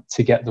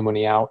to get the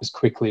money out as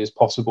quickly as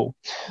possible.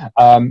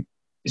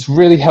 It's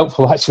really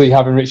helpful actually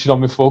having Richard on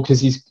before,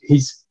 because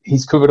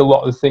he's covered a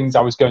lot of the things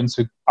I was going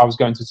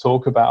to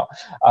talk about.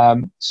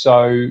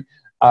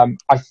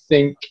 I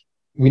think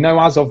we know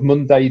as of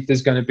Monday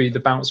there's going to be the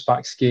bounce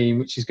back scheme,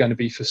 which is going to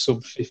be for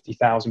sub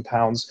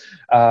 £50,000.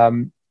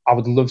 I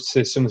would love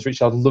to, similar to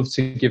Richard, I'd love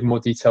to give more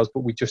details,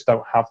 but we just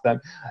don't have them.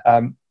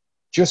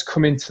 Just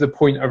coming to the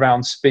point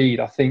around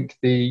speed, I think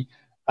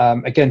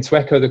again, to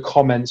echo the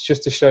comments,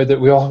 just to show that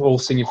we are all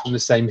singing from the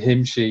same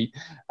hymn sheet,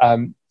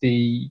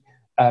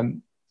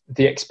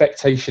 the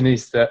expectation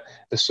is that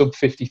the sub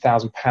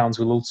 £50,000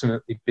 will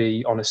ultimately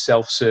be on a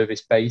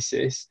self-service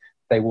basis.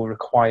 They will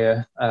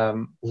require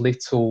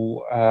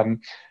little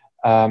kind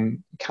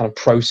of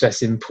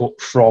process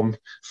input from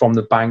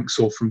the banks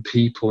or from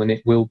people, and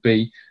it will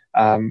be,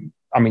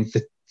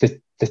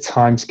 the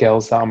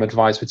timescales that I'm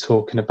advised we're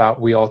talking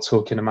about, we are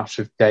talking a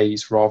matter of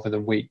days rather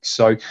than weeks.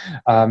 So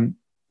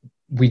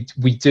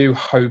we do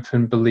hope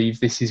and believe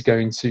this is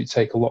going to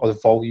take a lot of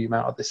the volume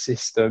out of the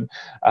system,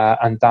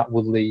 and that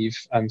will leave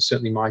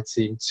certainly my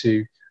team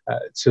to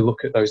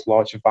look at those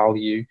larger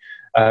value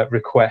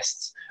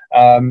requests.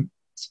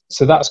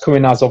 So that's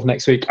coming as of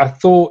next week. I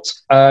thought,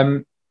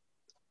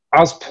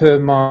 as per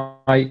my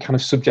kind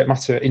of subject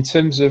matter, in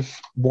terms of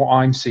what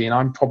I'm seeing,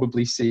 I'm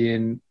probably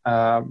seeing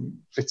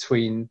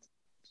between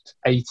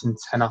 8 and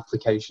 10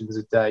 applications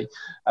a day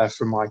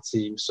from my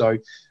team. So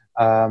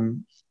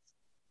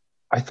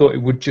I thought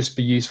it would just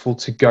be useful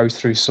to go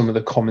through some of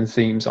the common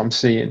themes I'm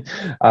seeing.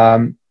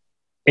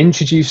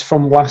 Introduced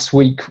from last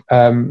week,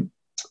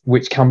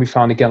 which can be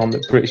found again on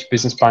the British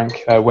Business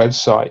Bank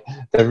website,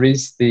 there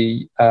is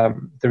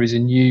a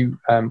new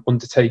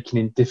undertaking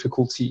in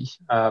difficulty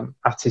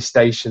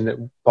attestation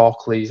that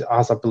Barclays,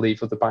 as I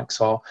believe other banks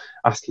are,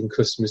 asking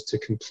customers to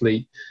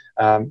complete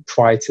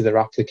prior to their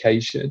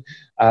application.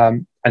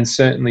 And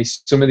certainly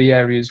some of the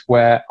areas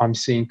where I'm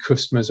seeing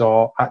customers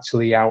are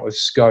actually out of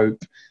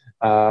scope,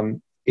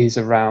 is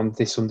around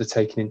this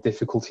undertaking in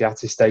difficulty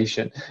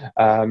attestation,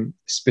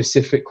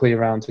 specifically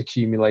around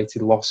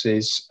accumulated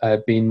losses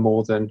being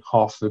more than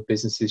half of a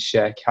business's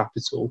share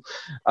capital.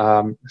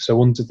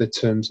 So under the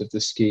terms of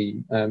the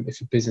scheme,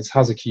 if a business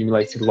has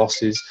accumulated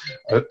losses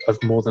of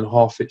more than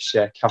half its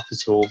share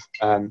capital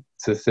to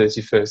the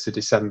 31st of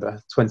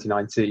December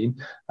 2019,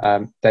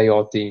 they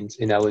are deemed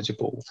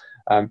ineligible.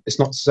 It's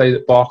not to say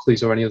that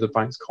Barclays or any other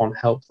banks can't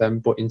help them,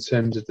 but in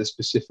terms of the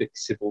specific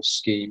civil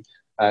scheme,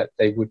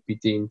 they would be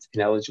deemed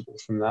ineligible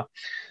from that.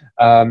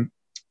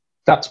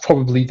 That's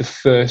probably the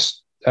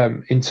first,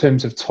 in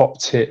terms of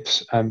top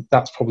tips.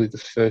 That's probably the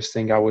first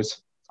thing I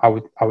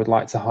would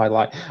like to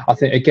highlight. I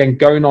think, again,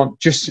 going on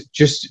just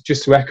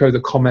to echo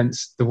the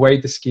comments, the way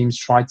the scheme's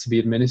tried to be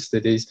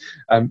administered is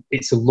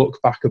it's a look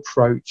back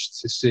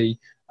approach to see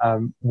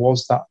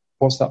was that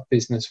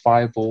business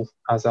viable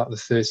as at the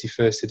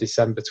 31st of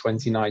December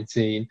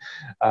 2019.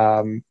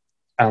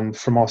 And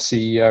from our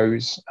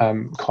CEO's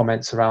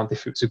comments around,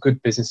 if it was a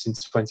good business in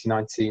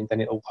 2019,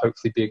 then it'll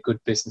hopefully be a good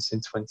business in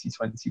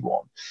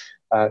 2021.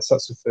 So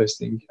that's the first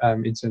thing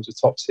in terms of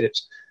top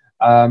tips.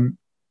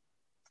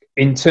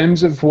 In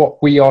terms of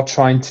what we are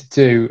trying to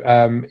do,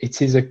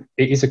 it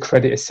is a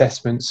credit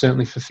assessment,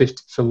 certainly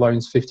for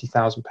loans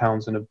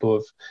 £50,000 and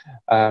above.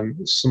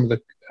 Some of the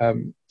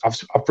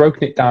I've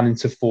broken it down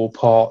into 4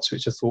 parts,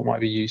 which I thought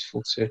might be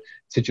useful to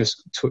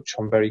just touch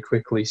on very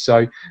quickly.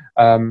 So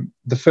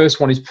the first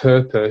one is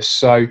purpose.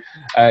 So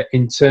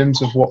in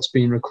terms of what's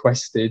being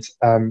requested,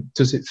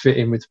 does it fit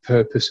in with the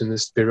purpose and the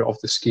spirit of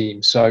the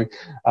scheme? So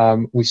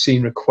we've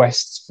seen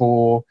requests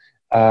for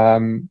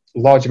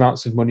large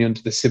amounts of money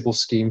under the CBILS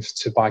scheme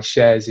to buy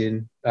shares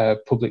in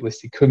public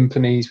listed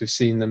companies. We've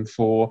seen them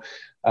for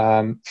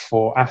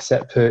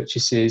asset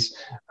purchases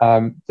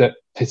that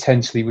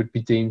potentially would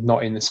be deemed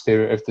not in the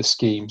spirit of the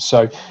scheme.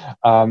 So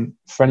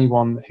for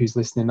anyone who's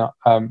listening up,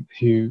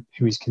 who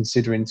is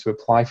considering to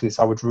apply for this,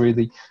 I would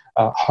really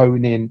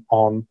hone in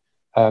on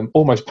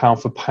almost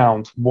pound for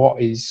pound,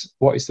 what is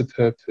the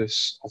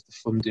purpose of the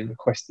funding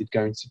requested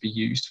going to be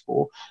used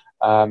for?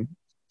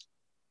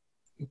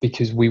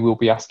 Because we will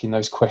be asking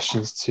those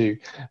questions to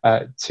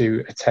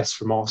attest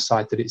from our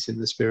side that it's in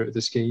the spirit of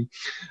the scheme.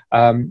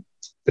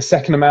 The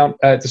second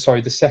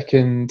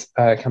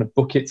kind of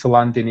bucket to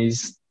land in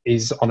is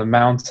on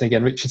amount. And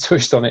again, Richard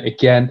touched on it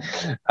again.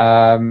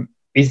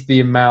 Is the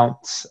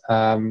amount,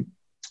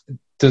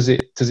 does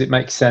it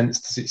make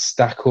sense? Does it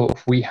stack up?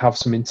 We have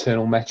some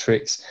internal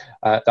metrics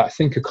that I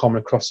think are common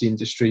across the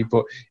industry,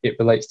 but it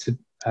relates to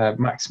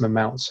maximum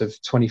amounts of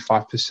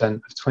 25%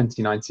 of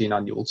 2019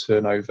 annual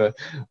turnover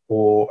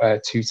or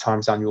 2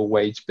 times annual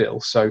wage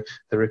bill. So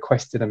the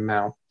requested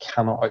amount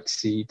cannot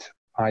exceed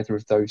either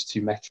of those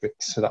 2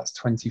 metrics. So that's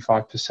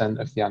 25%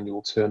 of the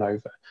annual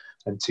turnover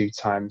and 2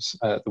 times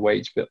the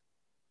wage bill.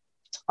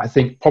 I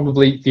think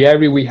probably the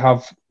area we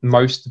have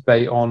most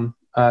debate on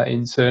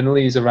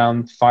internally is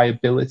around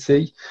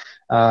viability.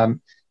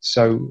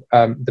 So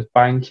the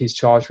bank is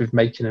charged with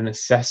making an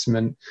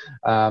assessment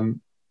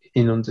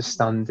in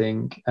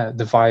understanding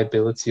the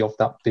viability of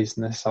that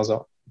business as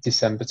of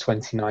December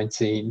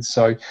 2019.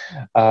 So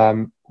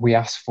we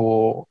asked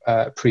for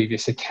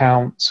previous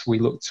accounts. We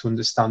looked to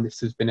understand if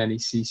there's been any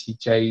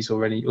CCJs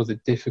or any other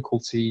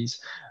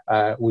difficulties.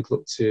 We'd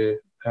look to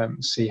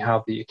see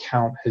how the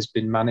account has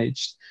been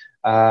managed,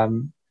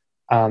 and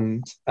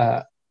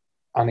I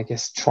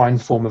guess try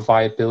and form a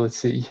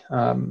viability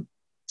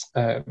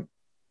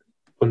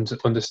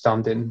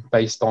understanding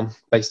based on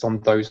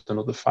those and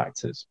other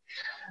factors.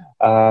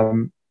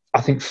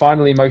 I think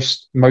finally,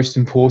 most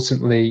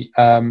importantly,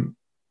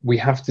 we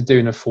have to do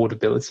an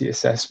affordability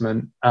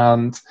assessment,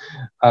 and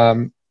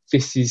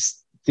this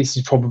is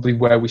probably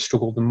where we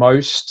struggle the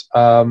most.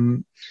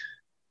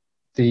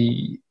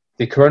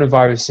 The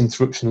Coronavirus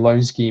Interruption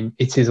Loan Scheme,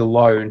 it is a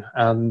loan,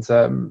 and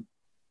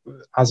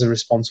as a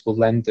responsible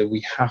lender,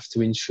 we have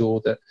to ensure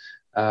that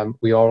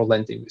we are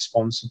lending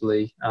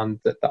responsibly and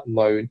that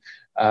loan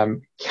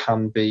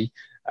can be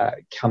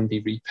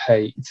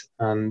repaid.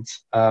 And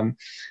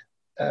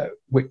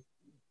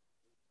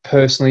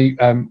personally,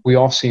 we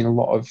are seeing a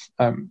lot of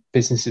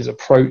businesses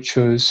approach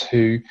us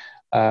who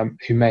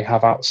may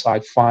have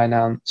outside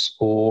finance,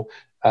 or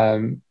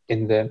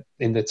in the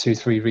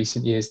 2-3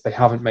 recent years, they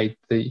haven't made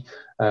the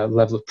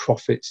level of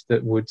profits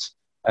that would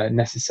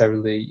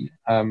necessarily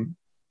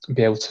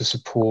be able to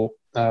support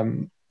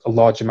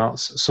large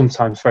amounts,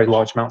 sometimes very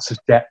large amounts of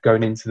debt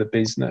going into the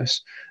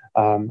business.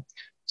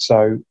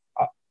 So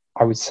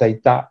I would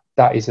say that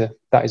is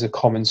a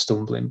common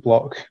stumbling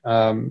block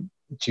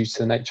due to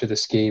the nature of the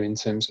scheme in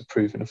terms of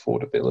proving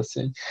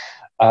affordability.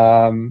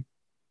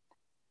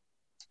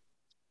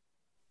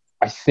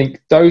 I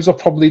think those are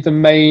probably the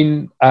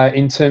main,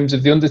 in terms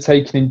of the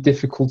undertaking in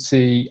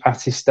difficulty,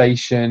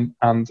 attestation,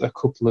 and a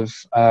couple of,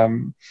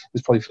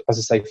 there's probably, as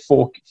I say,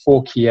 four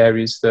key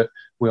areas that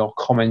we are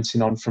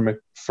commenting on from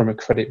a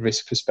credit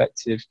risk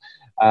perspective,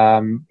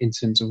 in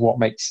terms of what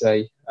makes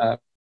a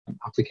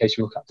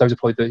application look at. Those are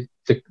probably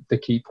the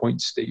key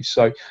points, Steve.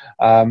 So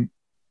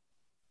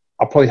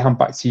I'll probably hand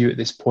back to you at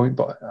this point,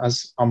 but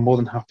as I'm more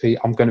than happy,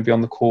 I'm going to be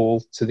on the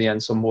call to the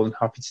end, so I'm more than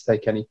happy to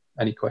take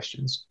any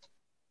questions.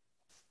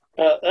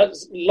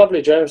 That's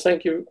lovely, James.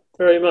 Thank you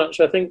very much.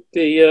 I think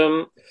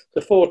the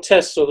 4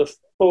 tests, or the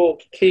 4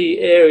 key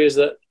areas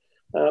that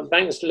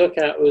banks look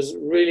at, was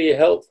really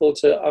helpful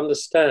to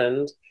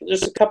understand.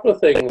 Just a couple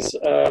of things.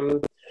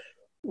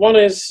 One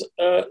is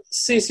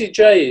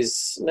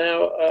CCJs.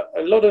 Now,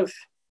 a lot of,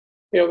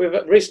 we've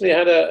recently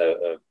had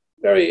a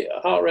very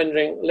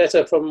heart-rending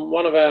letter from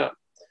one of our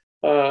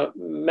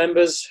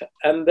members,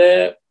 and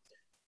they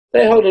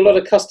hold a lot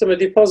of customer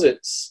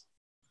deposits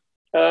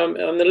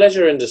in the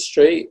leisure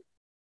industry.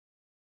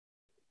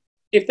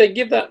 If they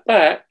give that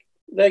back,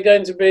 they're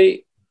going to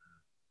be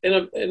in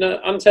an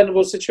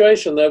untenable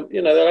situation.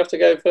 They'll have to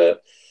go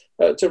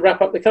to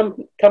wrap up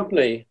the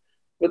company.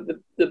 But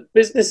the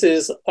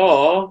businesses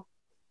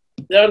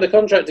they're under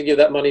contract to give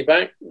that money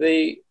back.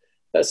 The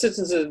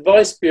Citizens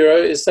Advice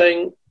Bureau is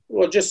saying,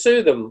 well, just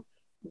sue them.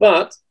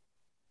 But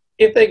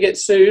if they get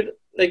sued,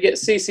 they get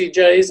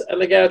CCJs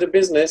and they go out of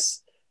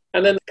business,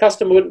 and then the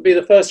customer wouldn't be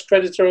the first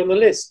creditor on the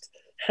list.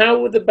 How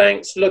would the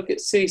banks look at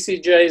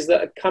CCJs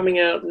that are coming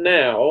out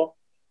now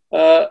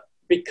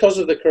because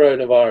of the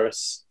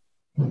coronavirus?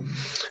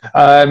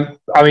 I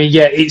mean,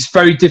 yeah, it's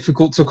very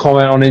difficult to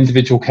comment on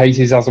individual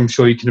cases, as I'm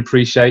sure you can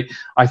appreciate.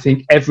 I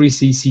think every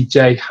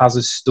CCJ has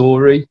a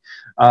story.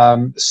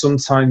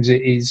 Sometimes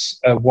it is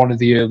one of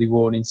the early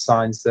warning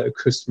signs that a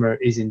customer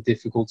is in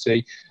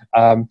difficulty.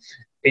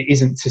 It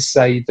isn't to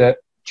say that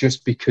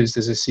just because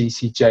there's a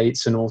CCJ,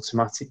 it's an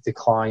automatic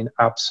decline.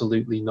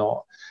 Absolutely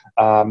not.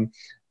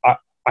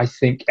 I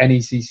think any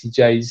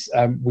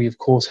CCJs, we of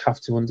course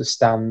have to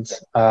understand.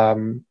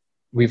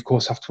 We of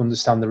course have to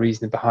understand the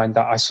reasoning behind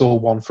that. I saw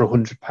one for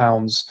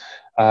 £100,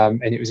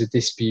 and it was a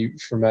dispute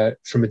from a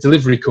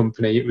delivery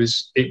company. It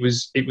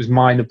was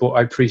minor, but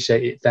I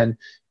appreciate it.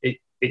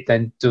 It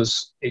then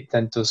does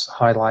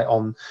highlight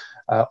on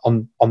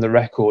the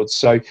record.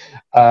 So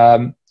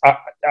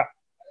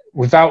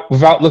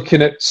without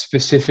looking at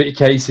specific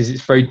cases,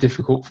 it's very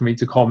difficult for me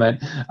to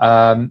comment.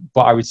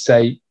 But I would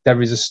say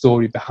there is a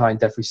story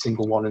behind every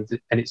single one, and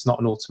it's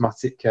not an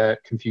automatic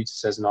computer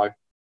says no.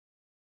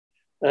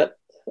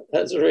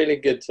 That's really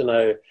good to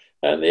know.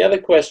 And the other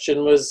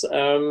question was,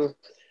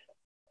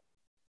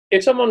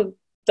 if someone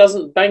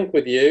doesn't bank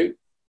with you,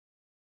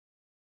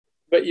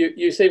 but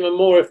you seem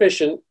more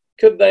efficient,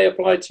 could they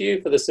apply to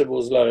you for the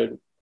CBILS loan?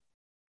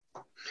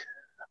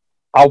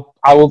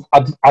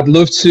 I'd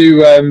love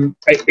to.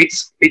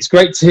 It's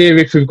great to hear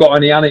if we've got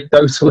any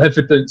anecdotal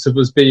evidence of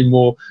us being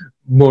more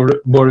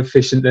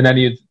efficient than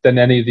any of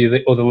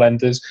the other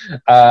lenders.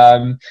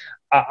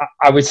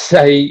 I would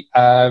say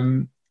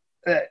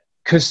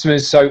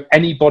customers. So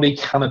anybody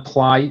can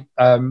apply.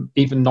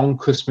 Even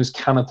non-customers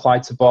can apply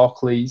to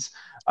Barclays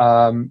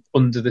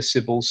under the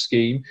CBILS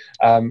scheme,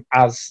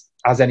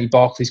 as any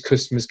Barclays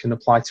customers can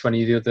apply to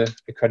any of the other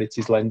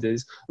accredited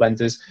lenders.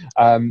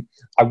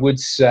 I would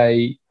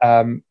say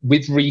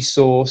with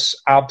resource,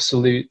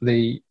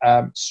 absolutely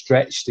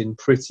stretched in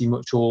pretty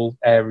much all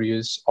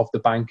areas of the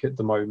bank at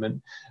the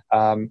moment.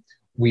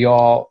 We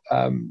are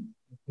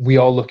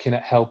looking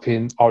at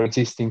helping our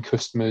existing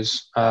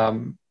customers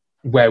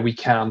where we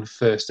can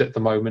first at the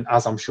moment,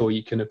 as I'm sure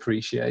you can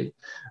appreciate.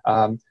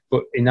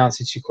 But in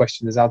answer to your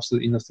question, there's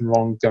absolutely nothing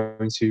wrong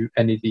going to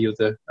any of the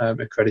other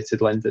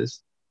accredited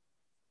lenders.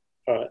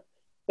 All right.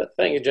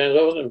 Thank you, James.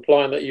 I wasn't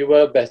implying that you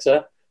were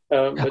better.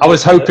 I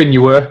was hoping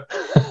you were.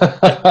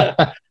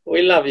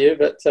 We love you,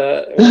 but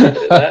we'll leave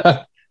it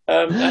at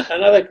that.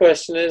 Another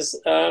question is,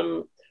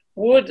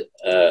 would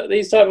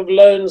these type of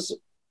loans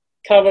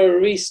cover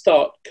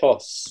restart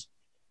costs?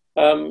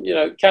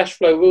 Cash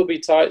flow will be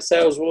tight,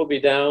 sales will be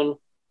down,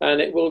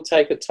 and it will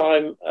take a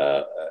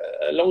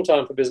long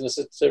time for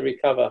businesses to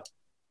recover.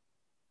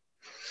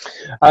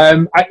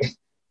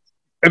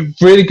 A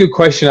really good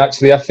question,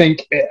 actually. I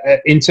think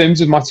in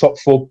terms of my top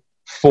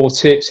four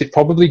tips, it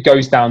probably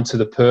goes down to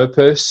the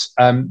purpose.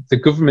 The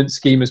government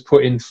scheme has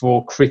put in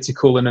for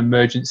critical and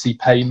emergency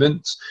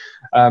payments.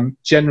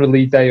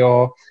 Generally, they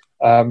are,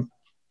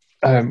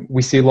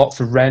 we see a lot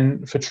for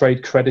rent, for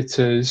trade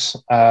creditors,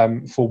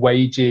 for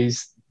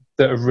wages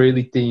that are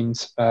really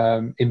deemed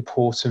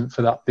important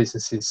for that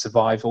business's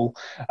survival.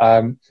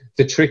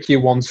 The trickier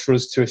ones for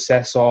us to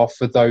assess are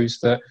for those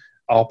that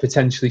are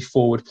potentially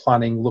forward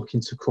planning,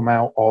 looking to come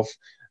out of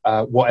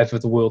whatever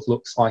the world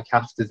looks like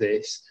after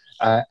this,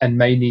 and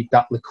may need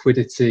that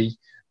liquidity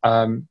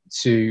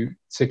to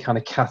kind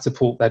of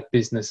catapult their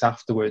business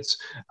afterwards.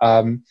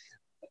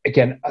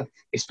 Again,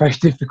 it's very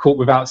difficult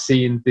without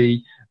seeing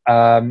the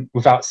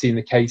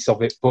case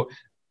of it, but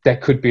there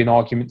could be an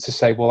argument to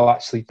say, well,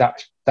 actually,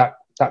 that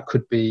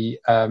could be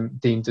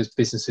deemed as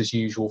business as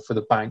usual for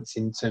the banks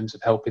in terms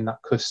of helping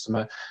that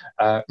customer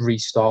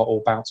restart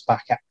or bounce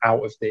back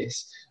out of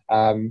this.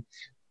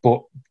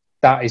 But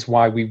that is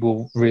why we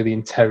will really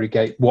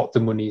interrogate what the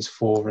money is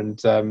for,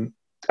 and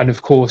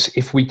of course,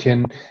 if we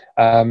can,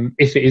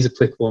 if it is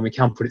applicable and we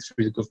can put it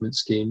through the government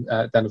scheme,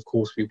 then of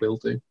course we will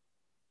do.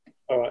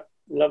 All right,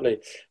 Lovely.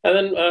 And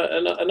then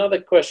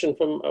another question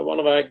from one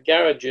of our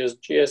garages,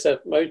 GSF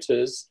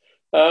Motors.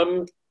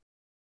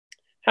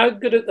 How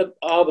good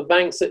are the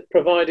banks at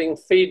providing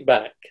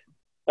feedback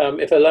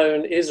if a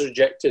loan is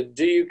rejected?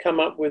 Do you come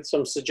up with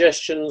some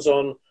suggestions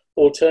on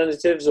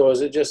alternatives, or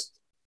is it just,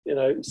 you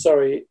know,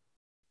 sorry,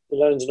 the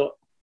loan's not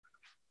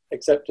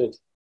accepted?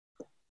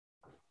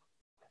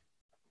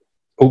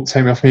 Oh,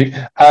 take me off mute.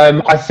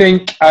 I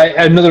think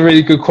another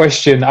really good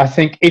question. I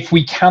think if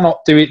we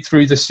cannot do it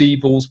through the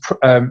CBILS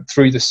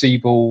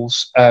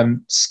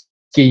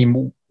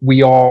scheme,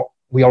 we are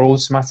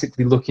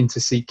automatically looking to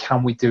see,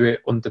 can we do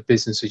it under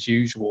business as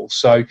usual.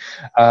 So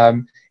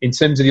in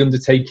terms of the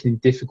undertaking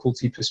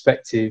difficulty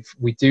perspective,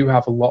 we do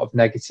have a lot of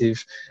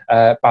negative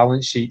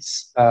balance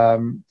sheets,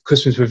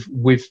 customers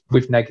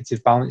with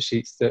negative balance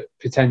sheets that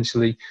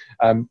potentially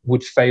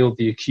would fail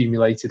the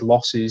accumulated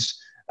losses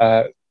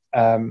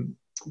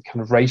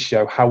kind of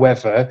ratio.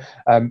 However,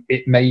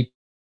 it may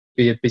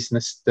be a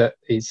business that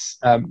is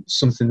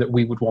something that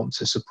we would want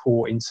to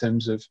support in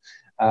terms of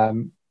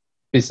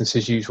business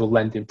as usual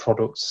lending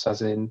products,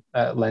 as in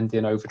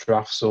lending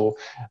overdrafts or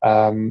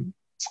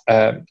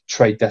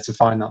trade debtor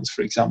finance,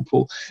 for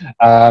example.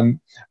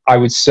 I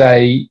would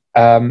say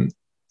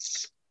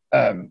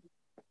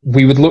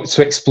we would look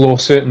to explore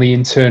certainly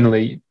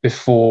internally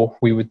before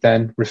we would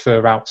then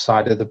refer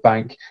outside of the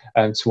bank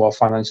to our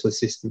financial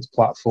assistance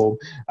platform.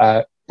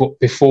 But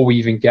before we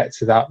even get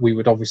to that, we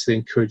would obviously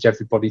encourage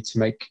everybody to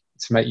make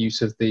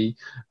use of the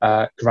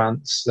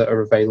grants that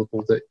are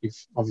available. That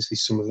obviously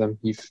some of them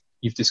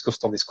you've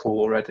discussed on this call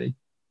already.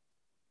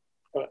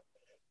 Right.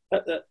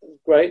 That's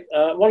great.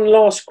 One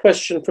last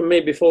question from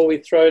me before we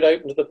throw it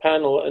open to the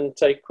panel and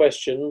take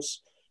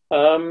questions.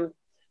 The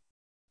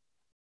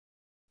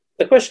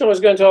question I was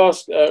going to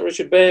ask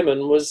Richard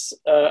Bearman was,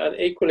 and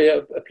equally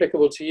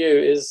applicable to you,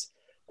 is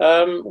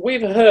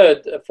we've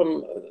heard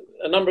from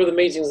a number of the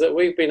meetings that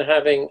we've been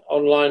having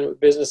online with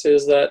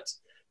businesses that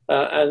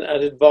and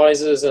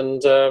advisors,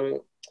 and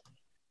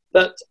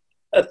that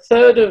a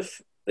third of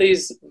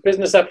these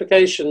business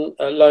application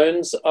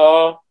loans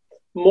are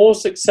more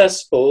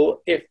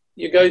successful if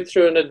you go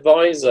through an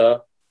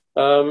advisor.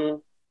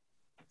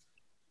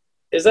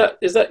 Is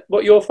that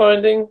what you're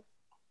finding?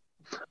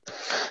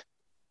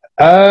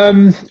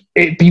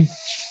 It'd be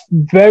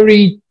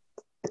very.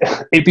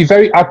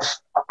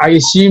 I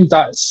assume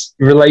that's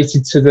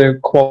related to the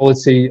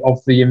quality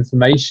of the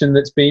information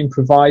that's being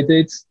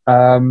provided.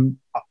 I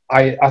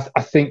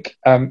think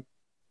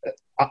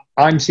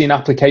I'm seeing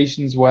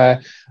applications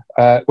where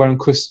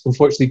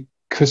unfortunately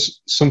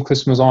some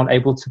customers aren't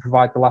able to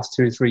provide the last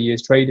 2 or 3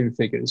 years trading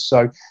figures.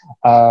 So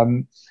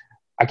I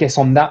guess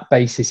on that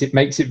basis, it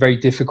makes it very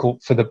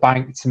difficult for the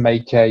bank to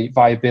make a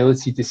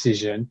viability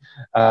decision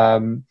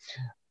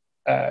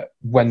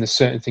when there's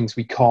certain things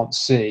we can't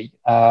see.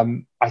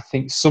 I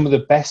think some of the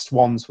best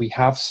ones we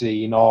have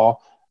seen are,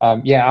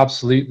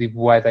 absolutely,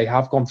 where they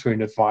have gone through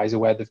an advisor,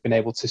 where they've been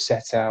able to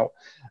set out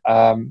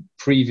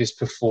previous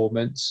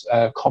performance,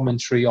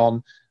 commentary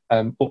on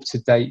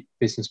up-to-date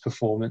business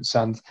performance,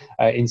 and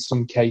in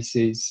some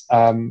cases,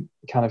 kind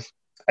of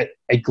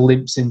a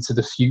glimpse into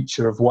the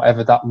future of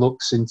whatever that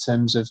looks in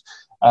terms of.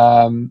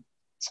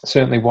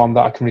 Certainly, one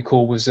that I can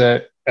recall was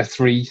a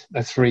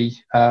three-page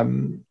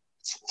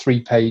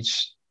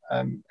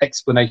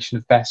explanation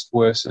of best,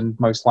 worst, and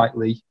most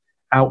likely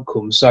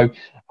outcomes. So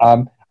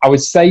I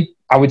would say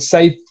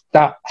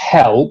that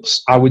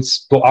helps.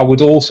 But I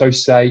would also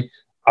say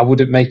I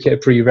wouldn't make it a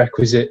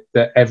prerequisite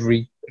that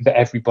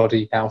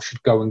everybody now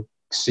should go and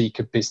seek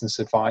a business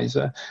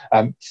advisor.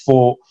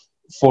 For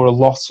a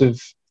lot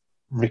of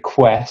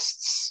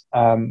requests,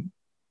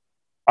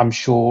 I'm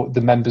sure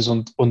the members'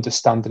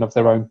 understanding of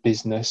their own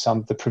business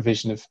and the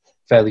provision of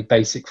fairly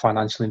basic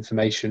financial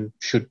information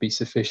should be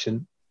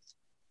sufficient.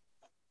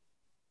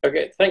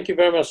 Okay, thank you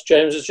very much,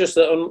 James. It's just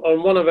that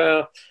on one of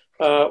our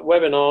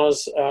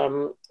webinars,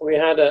 we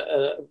had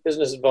a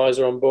business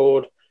advisor on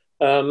board,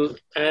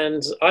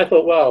 and I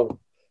thought, well,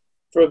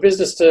 for a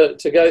business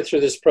to go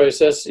through this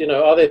process, you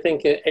know, are they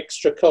thinking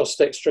extra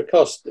cost?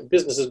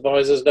 Business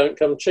advisors don't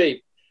come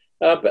cheap.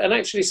 And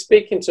actually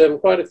speaking to them,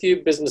 quite a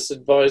few business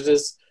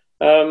advisors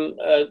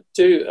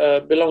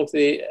do belong to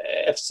the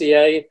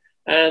FCA,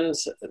 and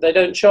they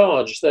don't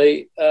charge.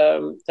 They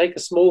take a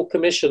small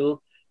commission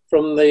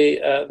from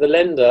the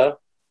lender,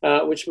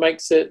 which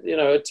makes it, you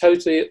know, a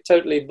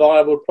totally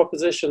viable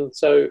proposition.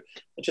 So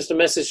just a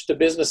message to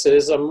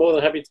businesses, I'm more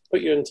than happy to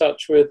put you in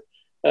touch with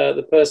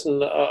the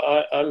person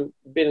I'm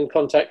been in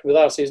contact with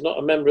us. He's not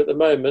a member at the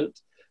moment,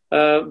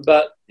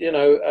 but, you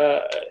know,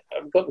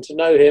 I've gotten to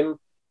know him,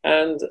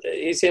 and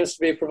he seems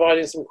to be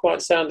providing some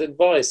quite sound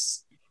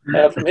advice.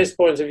 From his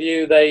point of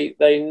view,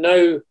 they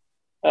know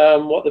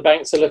what the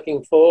banks are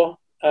looking for,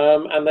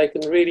 and they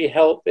can really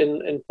help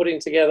in putting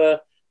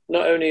together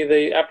not only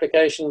the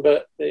application,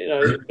 but, you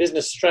know,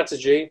 business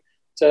strategy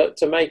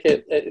to make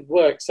it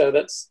work. So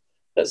that's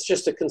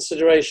just a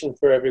consideration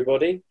for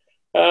everybody.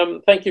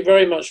 Thank you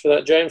very much for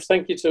that, James.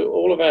 Thank you to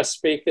all of our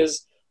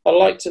speakers. I'd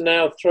like to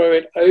now throw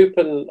it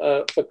open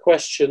for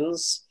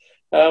questions.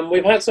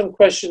 We've had some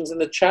questions in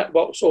the chat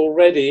box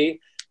already.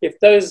 If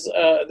those,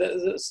 a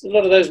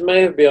lot of those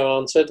may have been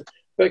answered,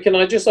 but can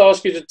I just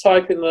ask you to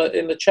type in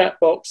the chat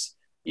box,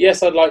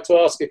 yes, I'd like to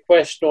ask a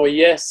question, or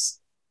yes,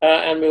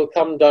 and we'll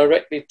come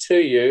directly to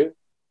you.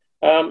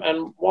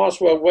 And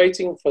whilst we're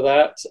waiting for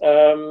that,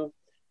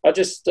 I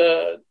just,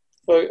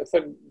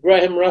 for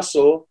Graham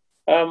Russell,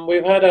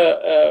 we've had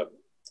a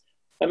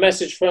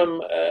message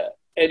from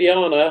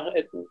Ediana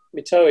at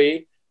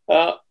Mitoi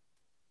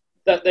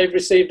that they've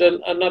received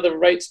another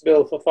rates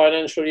bill for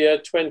financial year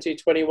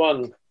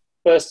 2021,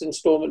 first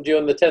instalment due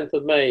on the 10th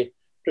of May.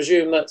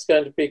 Presume that's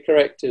going to be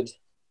corrected.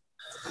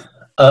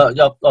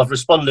 Yeah, I've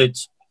responded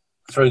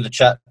through the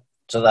chat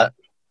to that.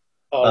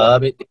 I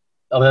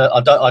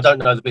don't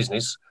know the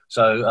business,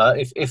 so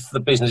if the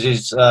business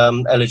is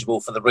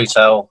eligible for the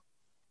retail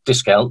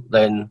discount,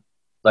 then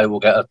they will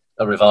get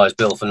a revised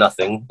bill for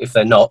nothing. If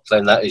they're not,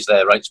 then that is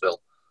their rates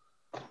bill.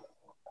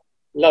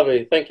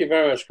 Lovely. Thank you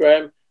very much,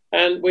 Graham.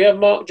 And we have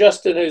Mark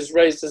Justin, who's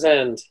raised his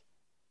hand.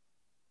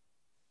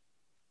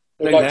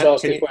 I'd like to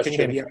ask a question.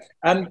 Can you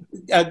hear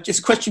me? Just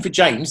a question for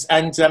James.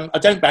 And I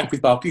don't bank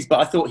with Barclays, but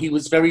I thought he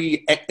was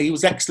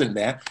excellent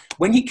there.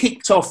 When he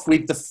kicked off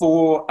with the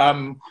 4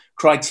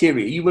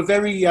 criteria, you were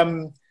very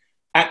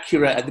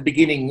accurate at the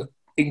beginning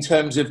in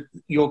terms of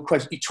your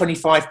question,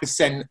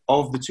 25%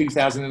 of the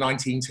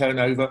 2019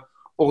 turnover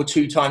or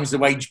 2 times the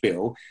wage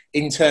bill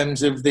in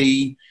terms of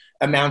the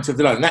amount of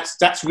the loan.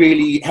 That's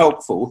really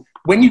helpful.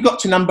 When you got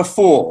to number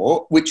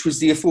 4, which was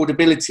the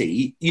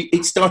affordability,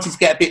 it started to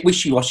get a bit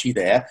wishy-washy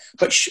there.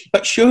 But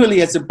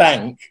surely as a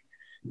bank,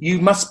 you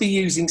must be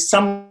using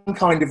some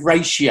kind of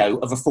ratio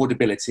of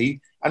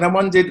affordability. And I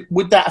wondered,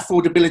 would that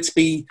affordability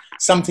be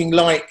something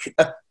like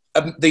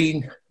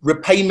the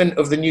repayment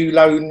of the new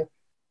loan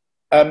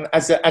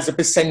as a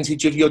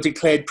percentage of your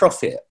declared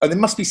profit? And there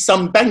must be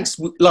some banks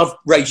love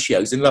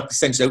ratios and love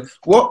percentages. So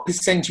what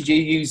percentage are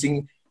you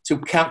using to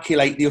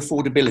calculate the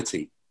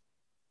affordability?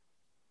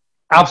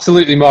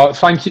 Absolutely, Mark.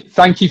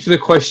 Thank you for the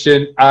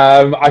question.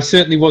 I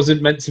certainly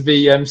wasn't meant to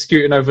be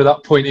scooting over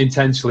that point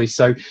intentionally,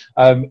 so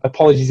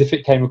apologies if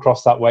it came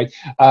across that way.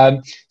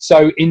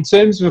 So, in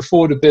terms of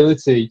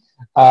affordability,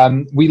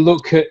 we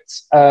look at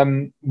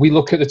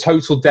the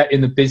total debt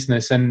in the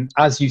business, and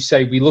as you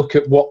say, we look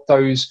at what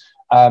those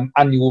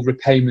annual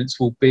repayments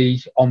will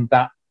be on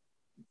that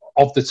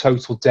of the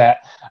total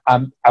debt,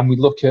 and we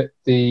look at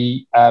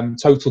the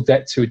total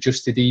debt to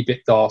adjusted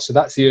EBITDA. So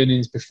that's the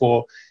earnings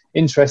before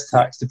interest,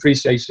 tax,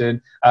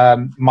 depreciation,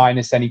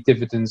 minus any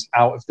dividends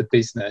out of the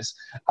business.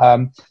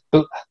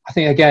 But I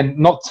think, again,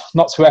 not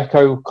to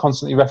echo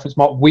constantly reference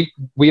Mark,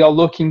 we are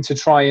looking to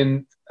try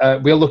and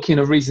we are looking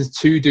at reasons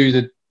to do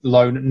the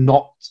loan,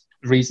 not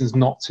reasons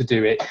not to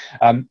do it.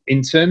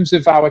 In terms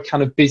of our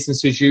kind of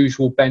business as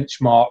usual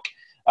benchmark,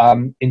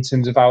 in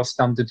terms of our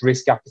standard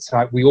risk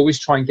appetite, we always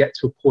try and get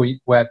to a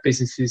point where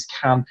businesses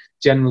can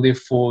generally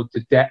afford the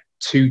debt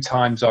 2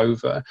 times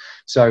over.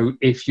 So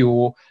if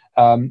your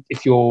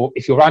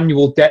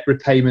annual debt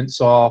repayments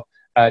are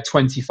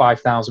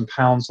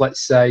 £25,000,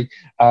 let's say,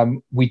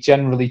 we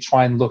generally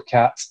try and look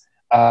at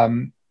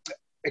kind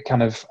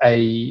of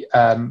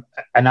an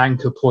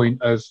anchor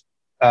point of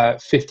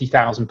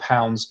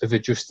 £50,000 of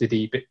adjusted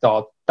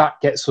EBITDA. That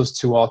gets us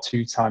to our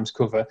 2 times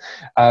cover.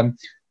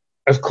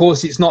 Of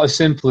course, it's not as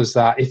simple as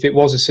that. If it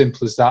was as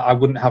simple as that, I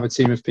wouldn't have a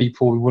team of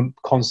people. We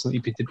wouldn't constantly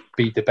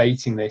be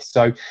debating this.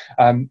 So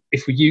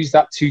if we use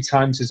that 2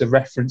 times as a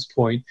reference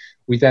point,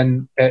 we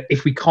then,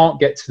 if we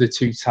can't get to the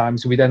 2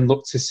 times, we then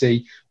look to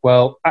see,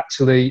 well,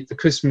 actually, the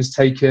customer's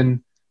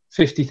taken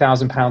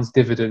 £50,000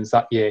 dividends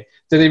that year.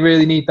 Do they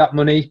really need that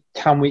money?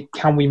 Can we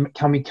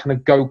kind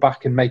of go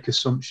back and make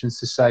assumptions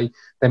to say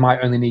they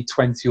might only need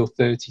 20 or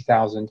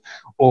 30,000,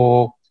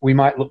 or we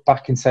might look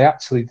back and say,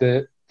 actually,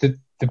 the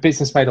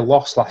business made a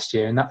loss last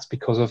year, and that's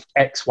because of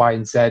X, Y,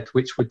 and Z,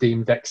 which were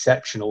deemed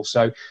exceptional.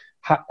 So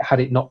had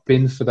it not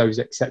been for those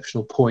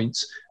exceptional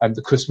points,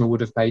 the customer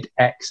would have made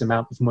X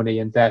amount of money,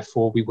 and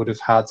therefore we would have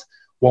had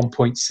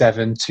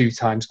 1.72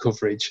 times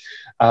coverage.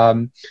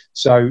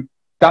 So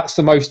that's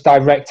the most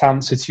direct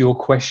answer to your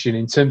question.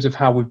 In terms of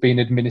how we've been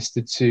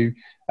administered to,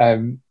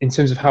 in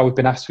terms of how we've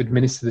been asked to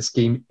administer the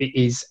scheme, it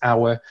is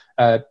our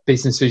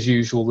business as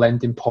usual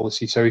lending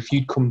policy. So if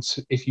you'd come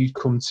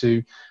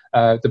to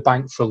the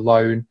bank for a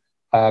loan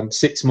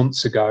 6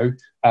 months ago,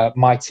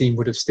 my team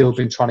would have still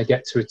been trying to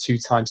get to a 2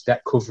 times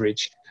debt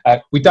coverage.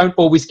 We don't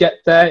always get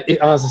there.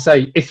 As I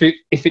say, if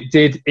it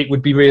did, it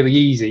would be really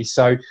easy.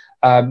 So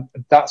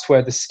that's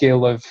where the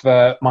skill of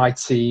my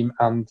team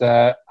and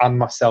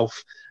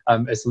myself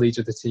as the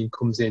leader of the team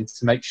comes in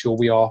to make sure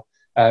we are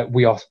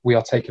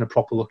taking a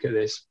proper look at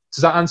this.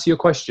 Does that answer your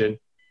question?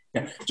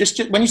 Yeah. Just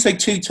when you say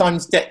 2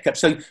 times debt cap,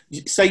 so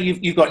say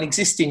you've got an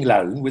existing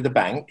loan with a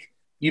bank,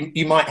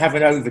 you might have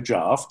an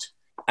overdraft,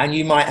 and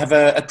you might have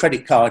a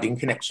credit card in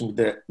connection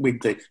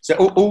with the. So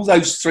all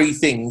those 3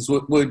 things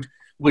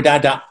would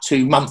add up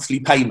to monthly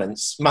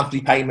payments.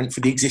 Monthly payment for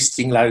the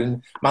existing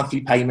loan,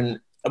 monthly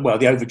payment, well,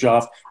 the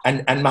overdraft,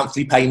 and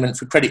monthly payment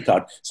for credit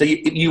card. So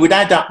you would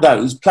add up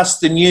those plus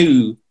the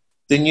new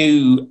the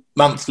new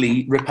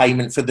monthly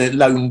repayment for the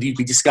loan you'd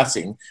be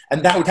discussing,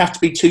 and that would have to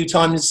be 2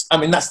 times. I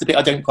mean, that's the bit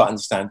I don't quite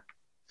understand.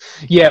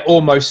 Yeah,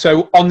 almost.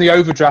 So on the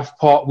overdraft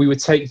part, we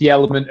would take the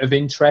element of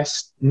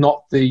interest,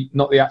 not the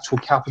actual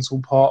capital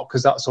part,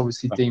 because that's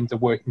obviously deemed a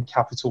working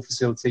capital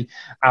facility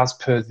as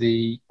per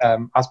the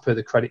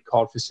credit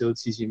card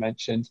facilities you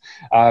mentioned.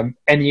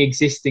 Any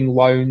existing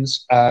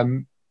loans,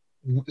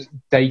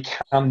 they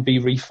can be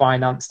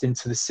refinanced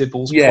into the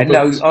CBILS. Yeah,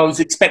 product. no, I was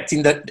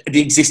expecting that the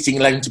existing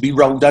loan to be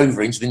rolled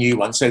over into the new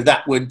one. So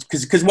that would,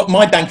 because what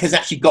my bank has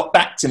actually got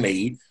back to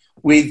me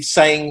with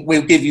saying,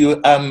 we'll give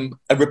you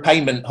a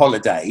repayment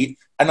holiday.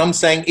 And I'm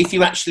saying, if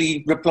you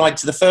actually replied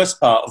to the first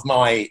part of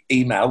my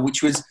email,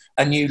 which was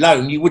a new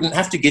loan, you wouldn't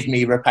have to give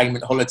me a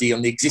repayment holiday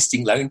on the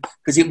existing loan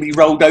because it would be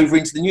rolled over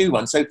into the new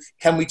one. So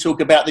can we talk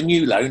about the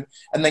new loan?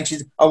 And then she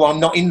said, oh, I'm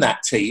not in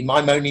that team.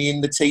 I'm only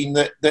in the team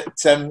that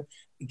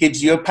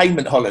gives you a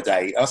payment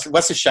holiday. I said,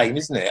 well, that's a shame,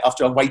 isn't it?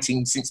 After I'm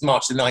waiting since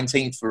March the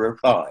 19th for a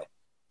reply.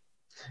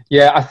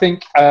 Yeah, I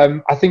think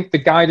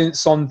the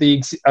guidance on the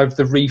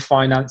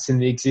refinancing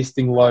the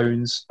existing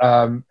loans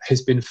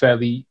has been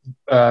fairly.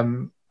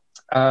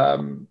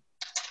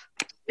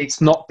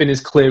 It's not been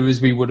as clear as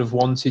we would have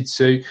wanted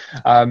to.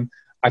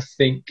 I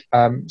think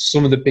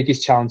some of the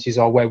biggest challenges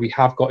are where we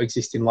have got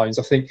existing loans.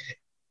 I think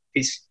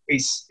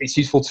it's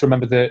useful to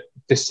remember that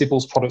the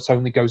CBILS product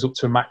only goes up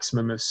to a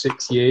maximum of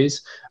 6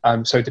 years.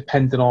 So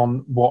depending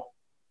on what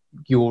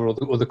your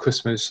or the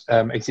customer's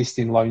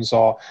existing loans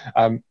are,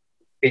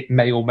 it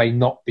may or may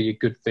not be a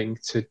good thing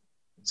to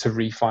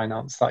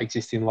refinance that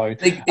existing loan.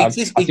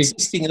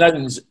 Existing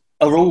loans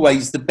are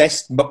always the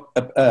best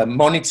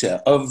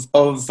monitor of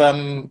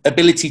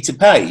ability to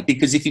pay,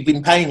 because if you've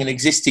been paying an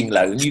existing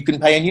loan, you can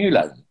pay a new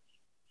loan.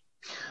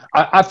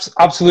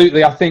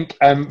 Absolutely, I think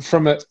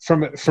from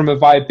a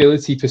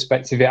viability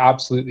perspective, it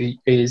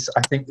absolutely is.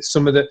 I think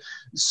some of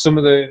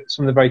the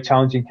very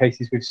challenging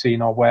cases we've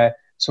seen are where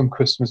some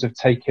customers have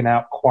taken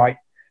out quite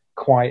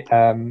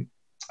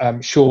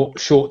short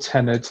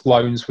tenured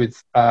loans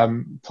with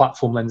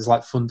platform lenders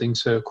like Funding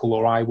Circle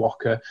or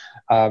iWalker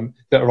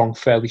that are on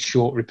fairly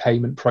short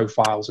repayment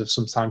profiles of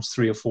sometimes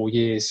 3 or 4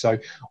 years. So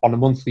on a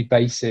monthly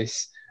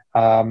basis,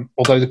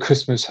 although the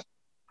customers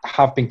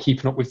have been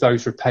keeping up with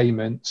those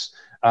repayments,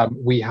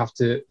 we have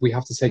to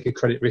take a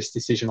credit risk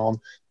decision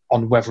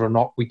on whether or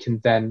not we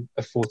can then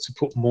afford to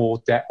put more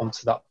debt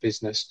onto that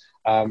business.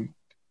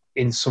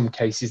 In some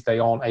cases, they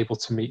aren't able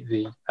to meet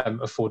the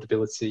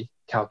affordability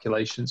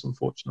calculations,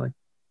 unfortunately.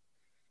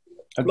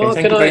 Okay, Mark,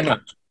 thank you very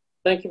much.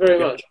 Thank you very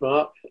much,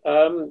 Mark.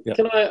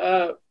 Can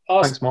I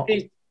ask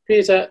Thanks,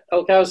 Peter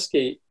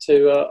Elkowski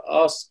to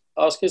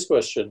ask his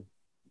question?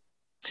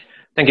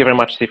 Thank you very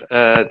much, Steve.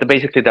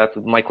 Basically,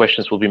 my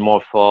questions will be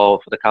more for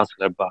the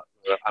councillor, but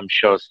I'm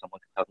sure someone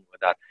can help me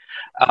with that.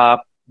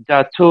 There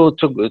are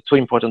two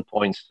important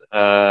points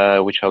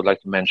which I would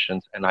like to mention,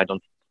 and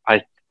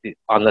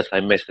unless I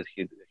missed it,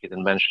 he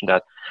didn't mention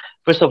that.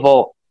 First of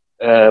all,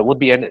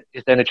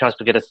 is there any chance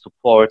to get a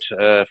support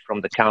from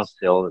the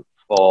council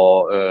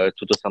to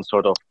do some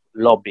sort of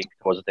lobbying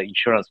towards the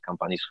insurance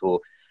companies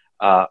who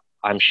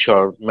I'm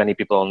sure many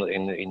people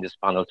in this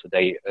panel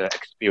today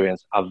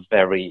are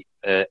very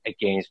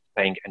against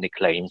paying any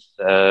claims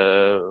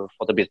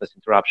for the business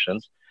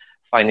interruptions,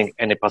 finding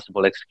any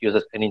possible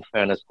excuses, and in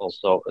fairness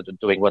also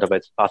doing whatever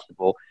it's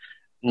possible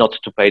not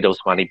to pay those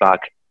money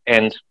back,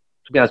 and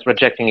to be honest,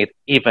 rejecting it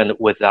even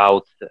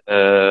without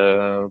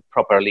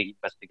properly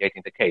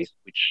investigating the case,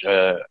 which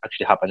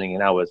actually happening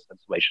in our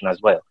situation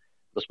as well,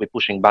 because we're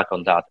pushing back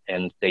on that,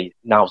 and they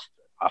now,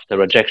 after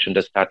rejection,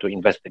 they start to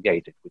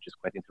investigate it, which is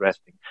quite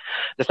interesting.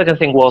 The second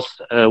thing was,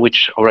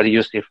 which already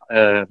Yusuf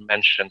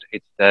mentioned,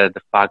 it's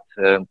the fact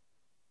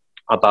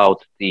about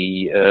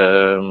the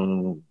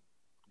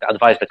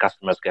advice the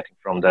customers getting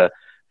from the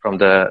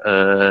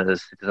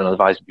Citizen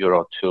Advice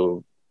Bureau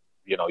to,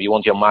 you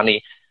want your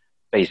money,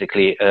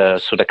 basically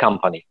sue the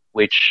company,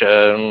 which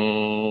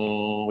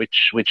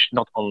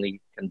not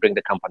only can bring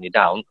the company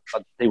down,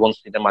 but they won't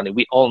see the money.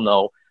 We all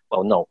know.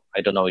 Well, no,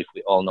 I don't know if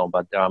we all know,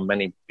 but there are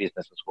many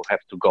businesses who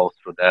have to go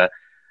through the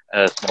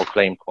small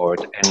claim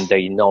court, and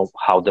they know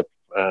how the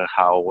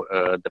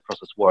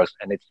process works,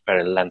 and it's a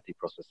very lengthy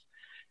process,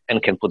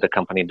 and can put the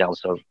company down.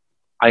 So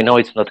I know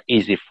it's not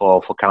easy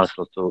for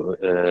council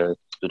to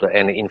do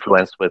any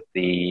influence with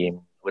the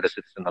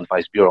Citizen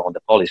Advice Bureau on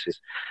the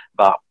policies,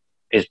 but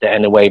is there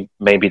any way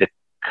maybe the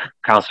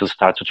council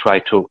start to try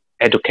to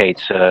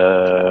educate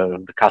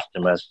the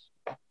customers,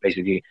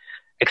 basically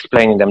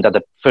explaining them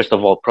that first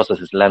of all, process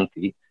is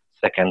lengthy.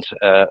 Second,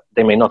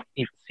 they may not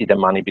even see the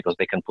money because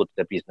they can put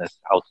the business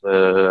out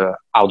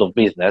of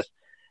business.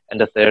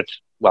 And the third,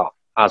 well,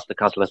 as the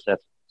councillor said,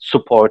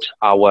 support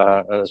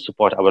our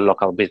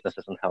local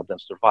businesses and help them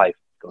survive,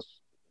 because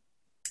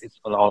it's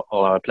on all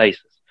our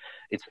places.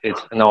 It's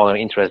in our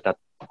interest that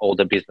all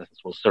the businesses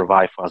will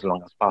survive for as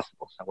long as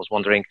possible. So I was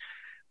wondering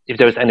if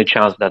there is any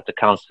chance that the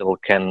council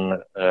can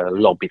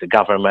lobby the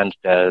government,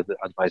 the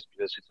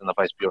Citizen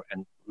Advice Bureau,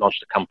 and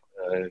launch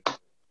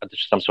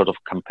some sort of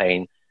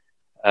campaign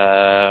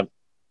to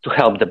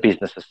help the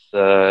businesses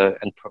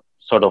and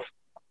sort of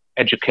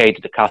educate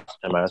the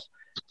customers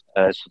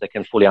so they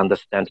can fully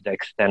understand the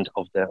extent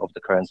of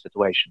the current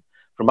situation.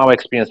 From our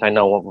experience, I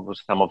know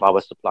with some of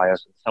our suppliers,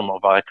 some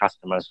of our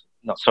customers,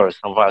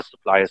 some of our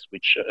suppliers,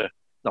 which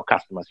not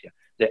customers here,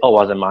 they owe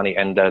us the money,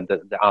 and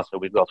the answer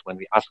we got when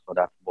we asked for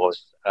that was,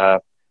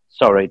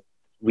 sorry,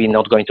 we're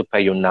not going to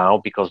pay you now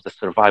because the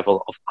survival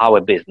of our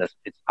business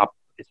it's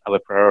our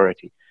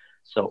priority.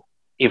 So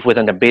if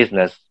within a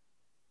business,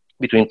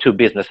 between two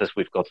businesses,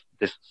 we've got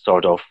this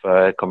sort of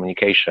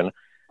communication,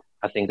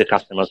 I think the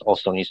customers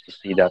also need to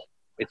see that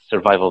it's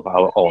survival of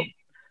our own.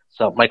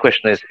 So my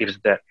question is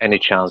there any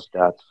chance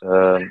that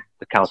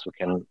the council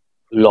can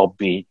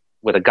lobby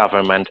with the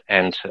government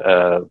and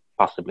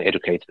possibly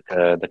educate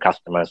the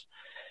customers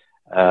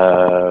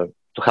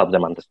to help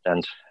them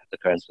understand the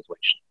current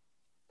situation?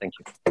 Thank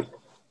you.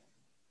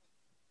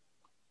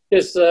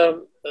 Yes,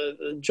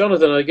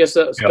 Jonathan, I guess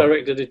that's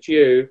directed at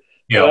you.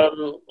 Yeah.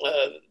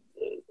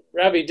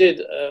 Ravi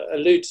did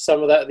allude to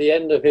some of that at the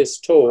end of his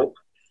talk,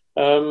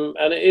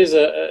 and it is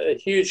a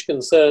huge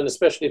concern,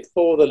 especially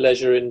for the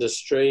leisure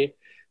industry,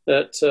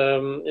 that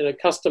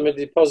customer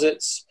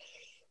deposits,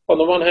 on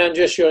the one hand,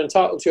 yes, you're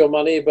entitled to your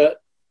money,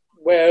 but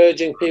we're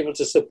urging people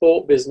to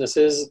support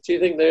businesses. Do you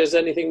think there is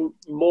anything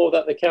more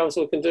that the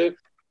council can do?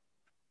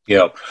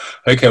 Yeah.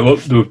 Okay. Well,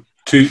 the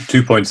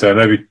two points there.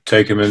 Maybe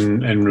take them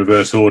in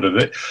reverse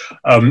order.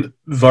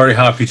 Very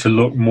happy to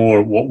look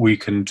more at what we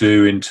can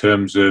do in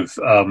terms of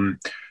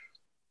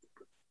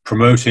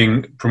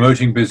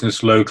promoting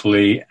business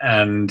locally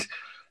and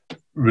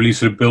really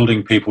sort of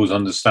building people's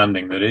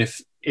understanding that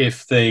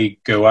if they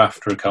go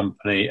after a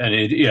company, and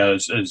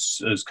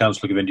as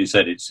Councillor Govindia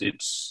said, it's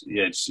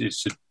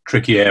a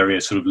tricky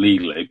area sort of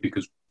legally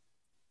because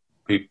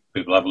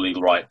people have a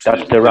legal right.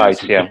 That's the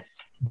right, yeah.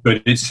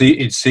 But it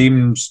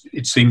seems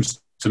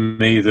to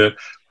me that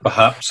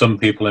perhaps some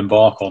people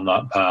embark on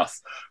that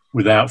path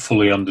without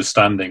fully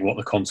understanding what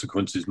the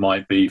consequences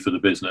might be for the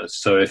business.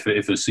 So if a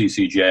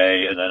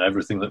CCJ and then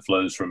everything that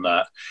flows from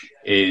that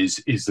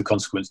is the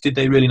consequence, did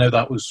they really know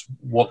that was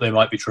what they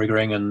might be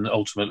triggering and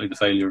ultimately the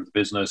failure of the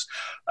business?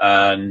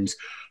 And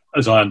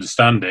as I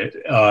understand it,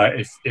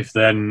 if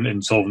then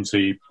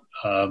insolvency,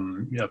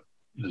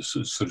 the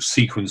sort of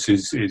sequence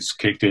is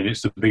kicked in,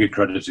 it's the bigger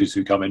creditors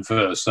who come in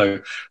first.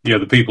 So,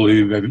 the people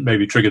who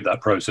maybe triggered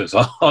that process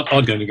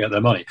aren't going to get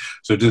their money.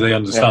 So do they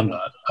understand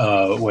that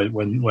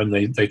when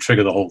they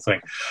trigger the whole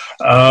thing?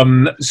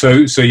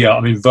 So yeah,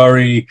 I mean,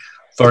 very,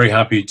 very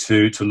happy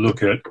to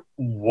look at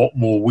what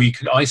more we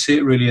can. I see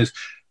it really as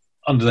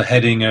under the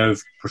heading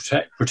of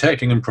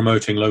protecting and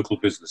promoting local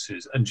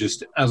businesses, and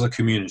just as a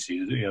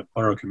community,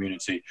 borough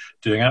community,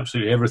 doing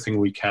absolutely everything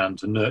we can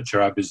to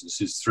nurture our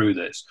businesses through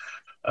this.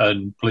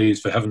 And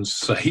please, for heaven's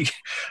sake,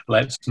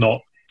 let's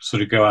not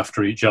sort of go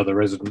after each other.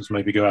 Residents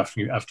maybe go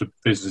after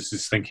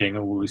businesses thinking,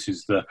 oh, well, this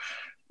is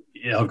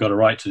I've got a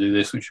right to do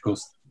this, which of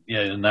course,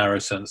 in a narrow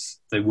sense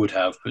they would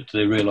have, but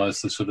they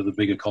realise the sort of the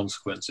bigger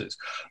consequences.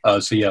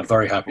 So yeah,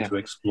 very happy to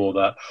explore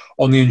that.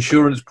 On the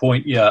insurance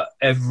point,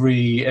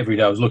 every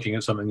day I was looking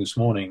at something this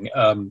morning.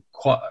 I'd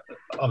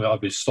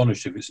be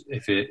astonished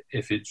if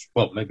it's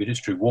well, maybe it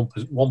is true.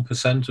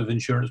 1% of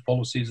insurance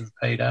policies have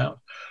paid out.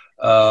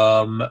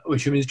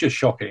 Which I mean is just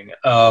shocking.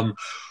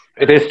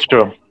 It is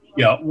true.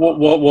 Yeah,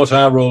 what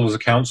our role as a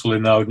council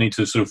in that, I would need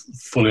to sort of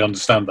fully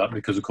understand that,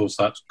 because of course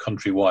that's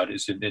countrywide.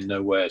 It's in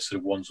no way sort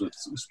of Wandsworth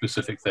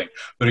specific thing.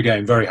 But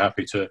again, very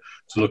happy to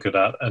look at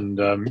that and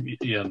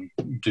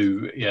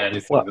do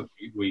anything that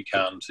we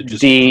can to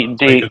just make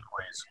a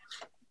noise.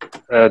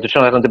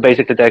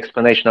 Basically the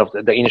explanation of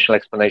the initial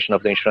explanation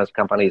of the insurance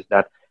company is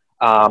that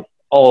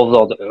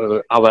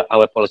although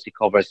our policy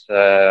covers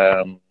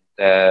the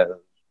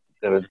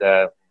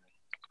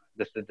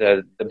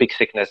big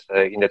sickness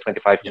in the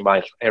 25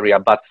 miles area,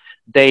 but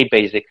they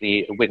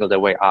basically wiggle their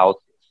way out,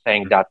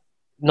 saying that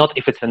not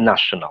if it's a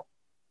national,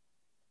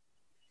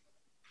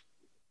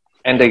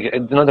 and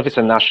not if it's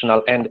a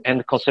national,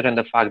 and considering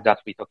the fact that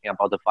we're talking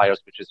about the virus,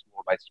 which is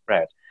more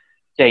widespread,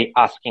 they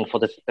asking for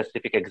the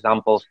specific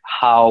examples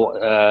how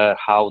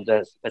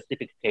the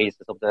specific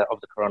cases of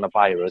the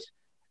coronavirus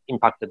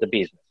impacted the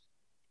business,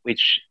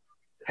 which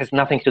has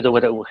nothing to do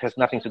with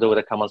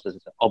the common sense.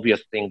 It's an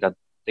obvious thing that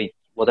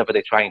whatever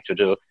they're trying to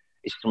do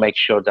is to make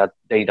sure that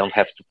they don't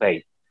have to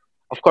pay.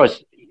 Of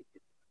course,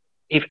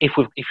 if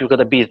you've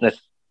got a business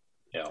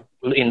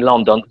in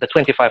London, the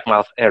 25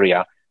 miles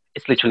area,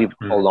 it's literally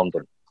all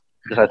London,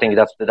 because I think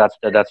that's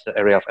the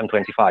area of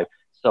M25.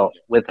 So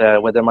with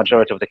the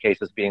majority of the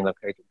cases being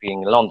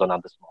in London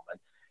at this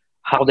moment,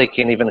 how they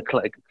can even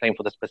claim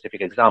for the specific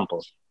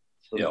examples?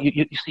 So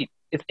you see,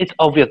 it's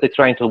obvious they're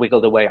trying to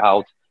wiggle the way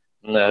out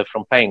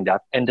from paying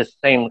that, and in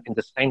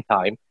the same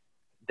time,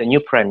 the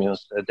new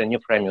premiums,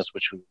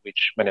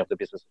 which many of the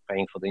businesses are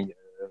paying for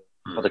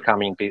the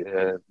coming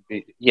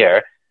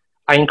year,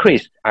 are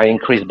increased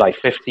by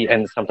 50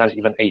 and sometimes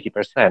even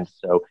 80%.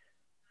 So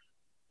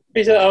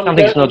Peter,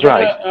 something's not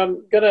right.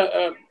 I'm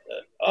gonna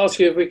ask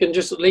you if we can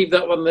just leave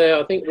that one there.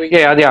 I think we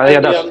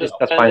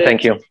that's fine.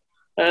 Thank you.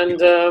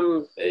 And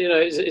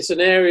it's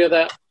an area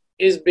that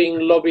is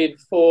being lobbied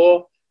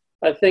for.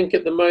 I think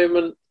at the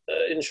moment,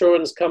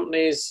 insurance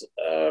companies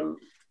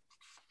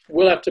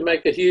will have to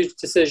make a huge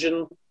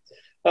decision.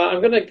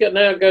 I'm going to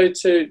now go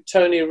to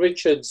Tony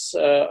Richards,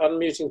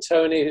 unmuting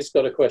Tony, who's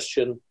got a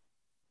question.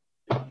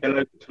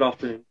 Hello, good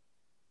afternoon.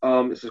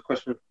 This is a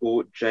question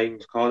for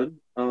James Carden.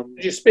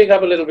 Could you speak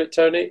up a little bit,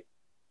 Tony?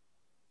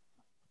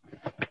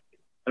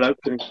 Hello,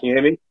 can you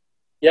hear me?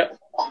 Yep.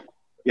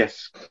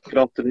 Yes, good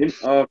afternoon.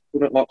 I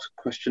want to ask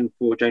a question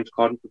for James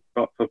Carden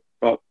from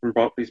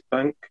Barclays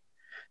Bank.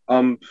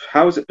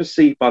 How is it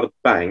perceived by the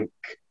bank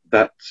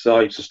that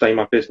I sustain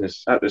my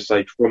business at this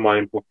stage from my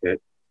own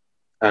pocket?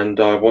 And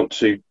I want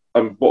to,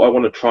 what I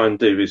want to try and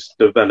do is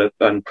develop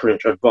and pretty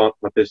much advance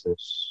my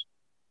business.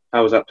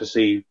 How is that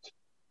perceived?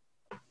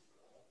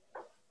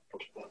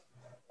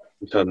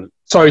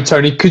 Sorry,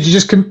 Tony, could you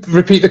just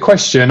repeat the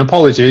question?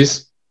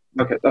 Apologies.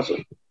 Okay, that's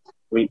it. I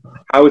mean,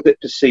 how is it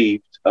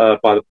perceived by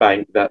the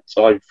bank that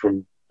I,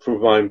 from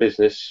my own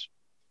business,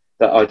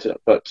 that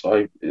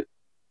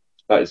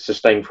is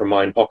sustained from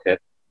my own pocket,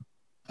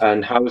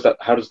 and how does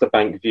the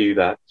bank view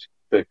that?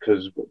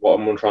 Because what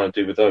I'm trying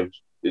to do with those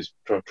is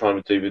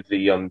trying to do with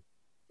the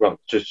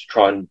just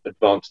try and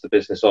advance the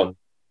business on.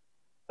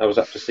 How is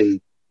that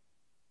perceived?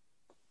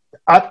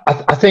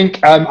 I think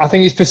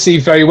it's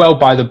perceived very well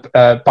by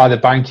the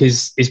bank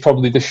is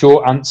probably the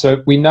short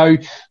answer. We know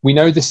the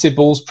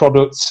CBILS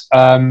product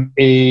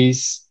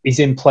is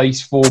in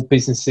place for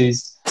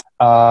businesses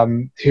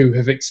who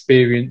have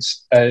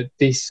experienced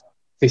this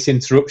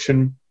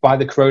interruption by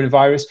the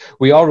coronavirus.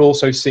 We are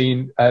also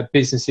seeing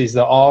businesses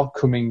that are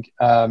coming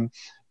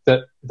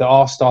that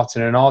are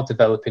starting and are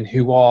developing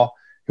who are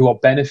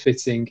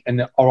benefiting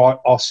and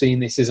are seeing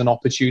this as an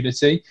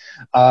opportunity.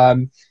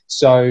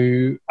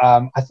 So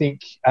I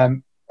think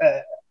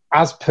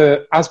as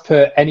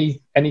per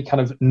any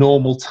kind of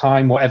normal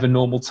time, whatever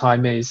normal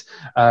time is,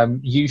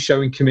 you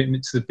showing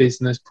commitment to the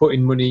business,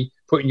 putting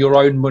your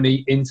own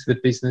money into the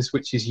business,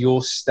 which is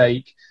your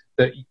stake,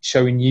 that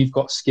showing you've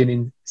got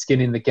skin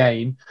in the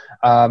game.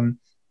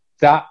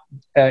 That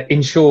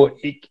in short,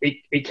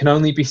 it can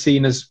only be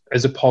seen as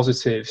a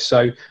positive.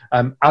 So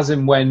as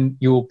and when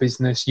you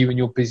and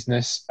your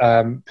business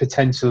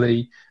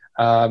potentially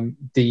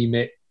deem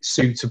it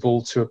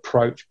suitable to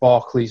approach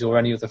Barclays or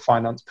any other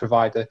finance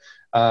provider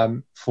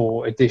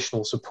for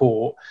additional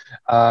support,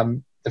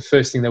 the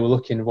first thing they were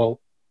looking, well,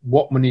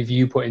 what money have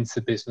you put into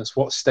the business?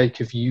 What stake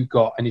have you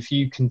got? And if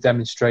you can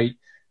demonstrate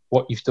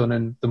what you've done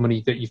and the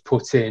money that you've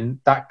put in,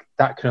 that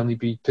can only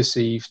be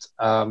perceived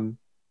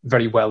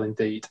very well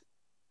indeed.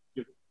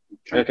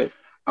 Okay.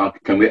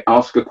 Can we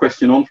ask a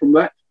question on from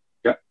that?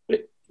 Yeah.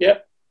 Yeah.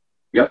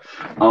 Yeah.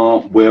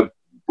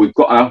 We've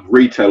got our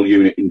retail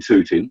unit in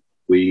Tooting.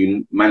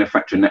 We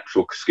manufacture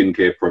natural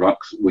skincare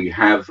products. We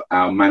have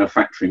our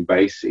manufacturing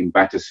base in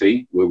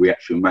Battersea, where we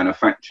actually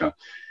manufacture.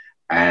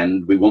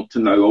 And we want to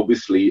know,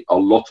 obviously, a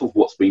lot of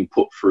what's being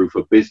put through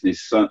for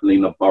business, certainly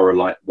in a borough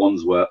like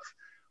Wandsworth.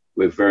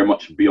 We're very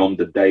much beyond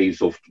the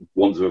days of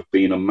Wandsworth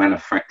being a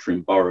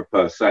manufacturing borough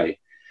per se.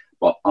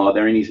 But are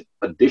there any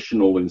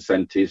additional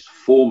incentives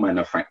for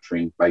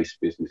manufacturing-based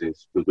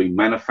businesses? Because we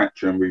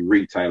manufacture and we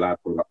retail our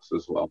products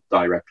as well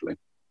directly.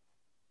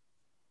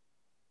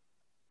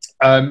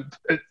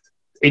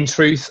 In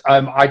truth,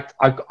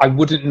 I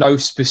wouldn't know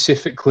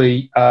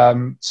specifically.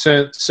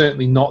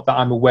 Certainly not that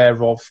I'm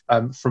aware of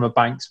from a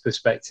bank's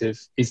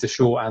perspective. Is the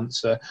short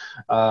answer.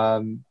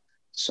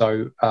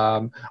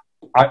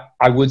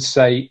 I would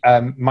say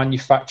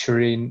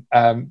manufacturing,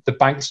 the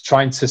bank's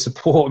trying to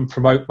support and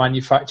promote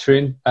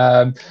manufacturing.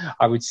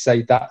 I would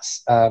say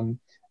that's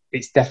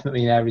it's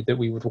definitely an area that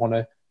we would want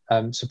to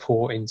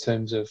support in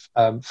terms of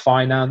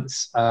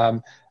finance.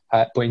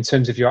 But in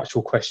terms of your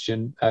actual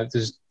question,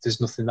 there's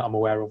nothing that I'm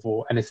aware of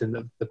or anything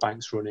that the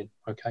bank's running.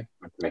 Okay.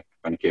 Okay.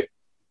 Thank you.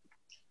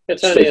 Yeah,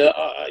 Tony,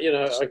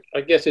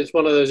 I guess it's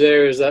one of those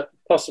areas that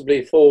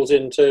possibly falls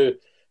into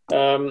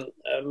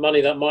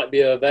money that might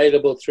be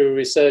available through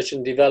research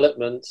and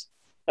development.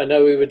 I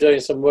know we were doing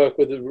some work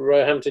with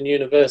Roehampton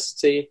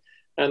University,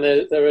 and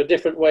there are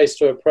different ways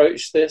to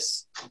approach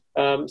this.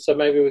 So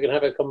maybe we can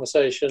have a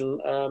conversation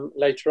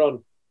later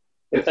on.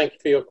 But thank you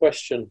for your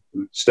question.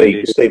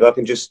 Steve, I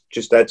can just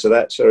add to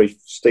that. Sorry,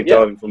 Steve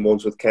Darwin from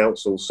Wandsworth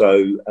Council.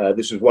 So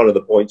this was one of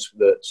the points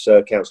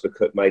that Councillor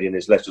Cook made in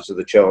his letter to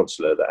the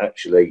Chancellor, that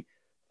actually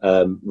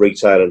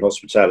retail and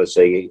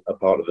hospitality are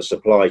part of a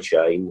supply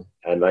chain,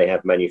 and they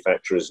have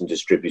manufacturers and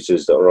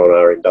distributors that are on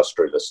our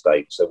industrial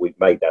estate. So we've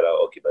made that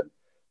argument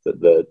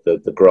that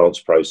the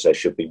grants process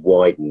should be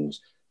widened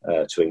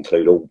to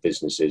include all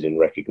businesses in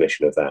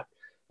recognition of that.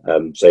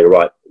 So you're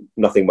right,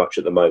 nothing much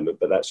at the moment,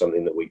 but that's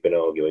something that we've been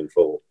arguing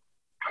for.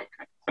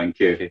 Okay, thank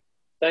you.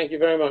 Thank you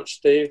very much,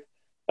 Steve.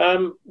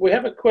 We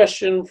have a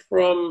question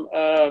from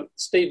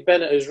Steve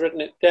Bennett, who's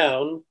written it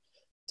down.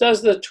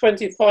 Does the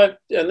 25,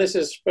 and this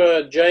is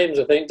for James,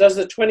 I think, does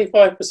the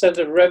 25%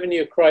 of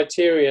revenue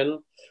criterion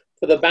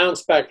for the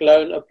bounce back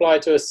loan apply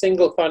to a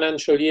single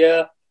financial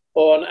year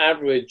or on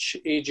average,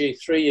 e.g.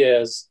 3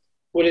 years?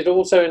 Will it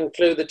also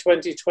include the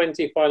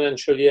 2020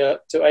 financial year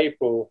to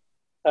April?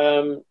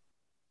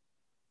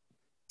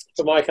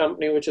 for my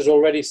company, which has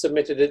already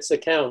submitted its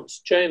accounts.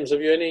 James,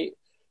 have you any?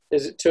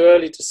 Is it too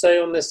early to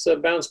say on this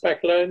bounce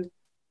back loan?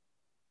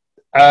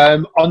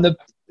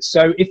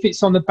 So if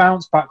it's on the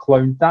bounce back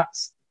loan,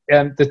 that's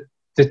the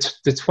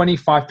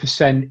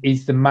 25%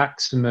 is the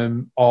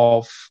maximum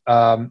of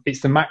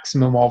it's the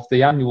maximum of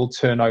the annual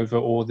turnover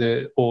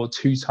or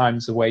 2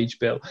 times the wage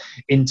bill.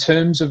 In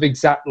terms of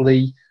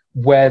exactly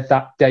where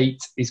that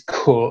date is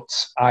cut,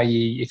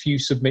 i.e. if you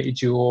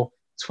submitted your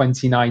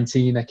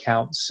 2019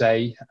 accounts,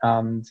 say,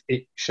 and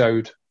it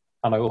showed,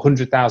 I don't know,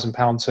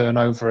 £100,000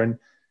 turnover, and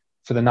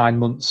for the 9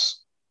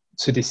 months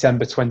to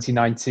December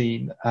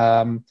 2019,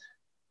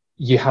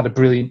 you had a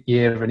brilliant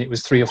year and it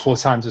was 3 or 4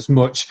 times as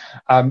much.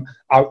 I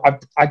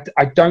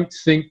don't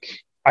think.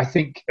 I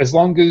think as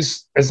long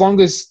as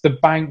the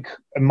bank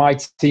and my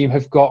team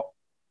have got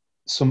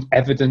some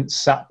evidence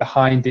sat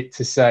behind it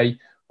to say,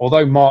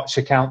 although March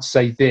accounts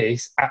say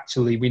this,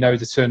 actually we know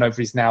the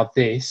turnover is now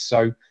this.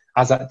 So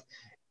as that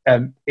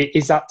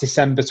is that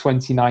December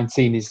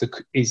 2019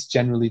 is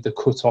generally the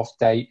cut-off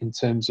date in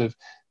terms of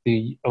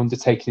the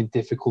undertaking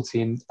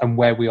difficulty and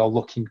where we are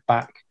looking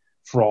back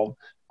from.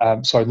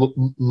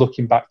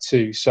 Looking back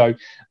to. So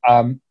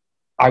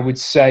I would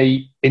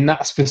say in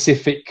that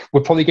specific, we're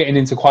probably getting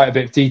into quite a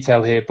bit of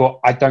detail here, but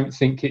I don't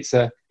think it's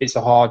a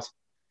hard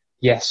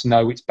yes,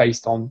 no, it's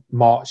based on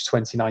March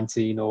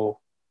 2019 or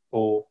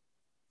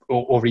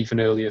even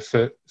earlier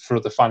for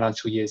other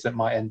financial years that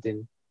might end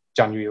in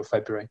January or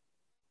February.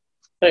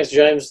 Thanks,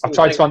 James. I've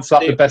tried to answer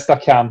that the best I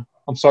can.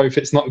 I'm sorry if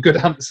it's not a good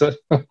answer.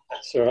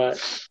 That's all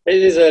right.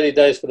 It is early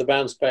days for the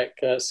bounce back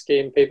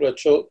scheme. People are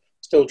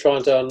still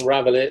trying to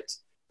unravel it.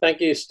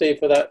 Thank you, Steve,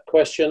 for that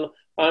question.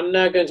 I'm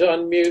now going to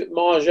unmute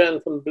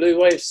Marjan from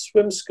Blue Wave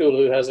Swim School,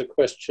 who has a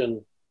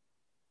question.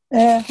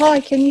 Hi,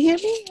 can you hear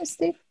me,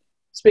 Steve?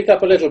 Speak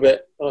up a little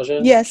bit,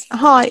 Marjan. Yes.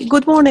 Hi.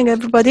 Good morning,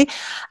 everybody.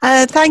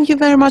 Thank you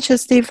very much,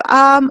 Steve.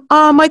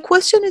 My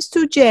question is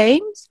to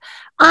James.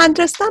 I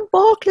understand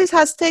Barclays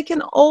has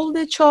taken all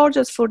the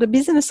charges for the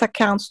business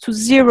accounts to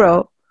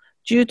 0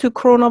 due to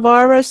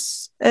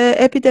coronavirus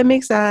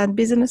epidemics, and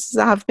businesses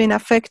have been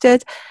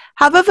affected.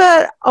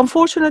 However,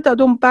 unfortunately, I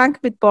don't bank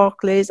with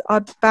Barclays. I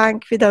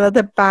bank with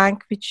another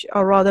bank, which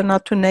I'd rather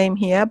not to name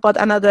here, but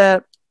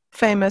another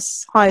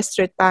famous high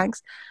street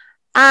banks.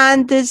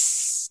 And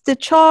the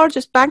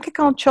charges, bank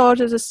account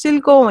charges, are still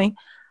going.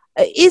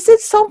 Is it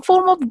some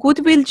form of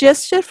goodwill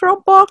gesture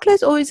from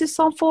Barclays, or is it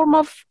some form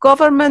of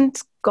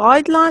government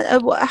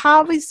guideline?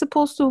 How is it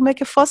supposed to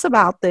make a fuss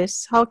about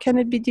this? How can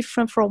it be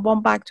different from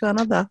one bank to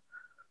another?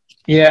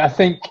 Yeah, I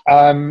think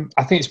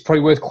it's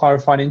probably worth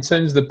clarifying. In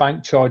terms of the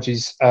bank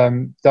charges,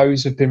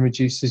 those have been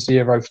reduced to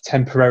 0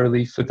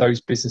 temporarily for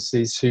those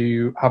businesses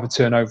who have a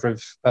turnover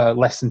of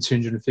less than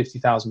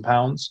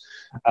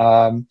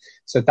 £250,000.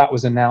 So that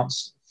was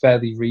announced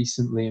fairly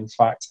recently, in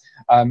fact.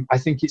 I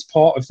think it's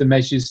part of the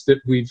measures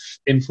that we've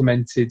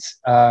implemented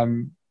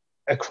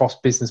across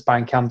business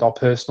bank and our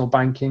personal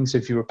banking. So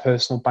if you're a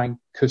personal bank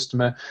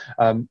customer,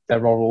 there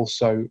are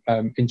also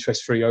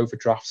interest-free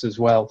overdrafts as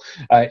well.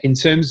 In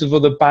terms of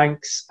other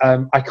banks,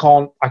 I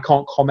can't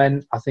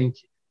comment. I think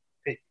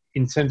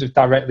in terms of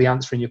directly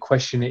answering your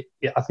question,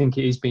 I think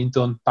it is being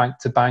done bank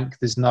to bank.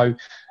 There's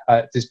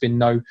been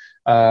no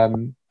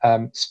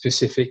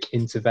specific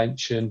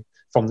intervention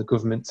from the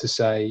government to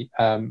say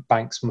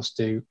banks must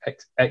do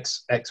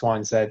X, Y,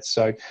 and Z.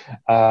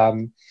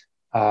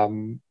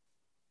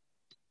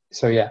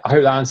 So yeah, I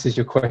hope that answers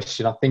your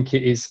question. I think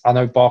it is. I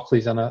know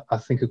Barclays and I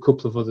think a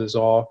couple of others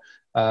are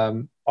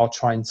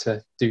trying to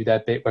do their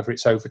bit, whether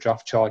it's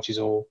overdraft charges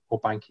or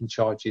banking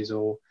charges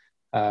or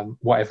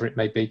whatever it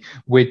may be.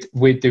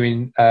 We're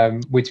doing a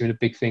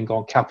big thing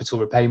on capital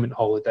repayment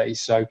holidays.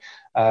 So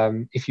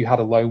if you had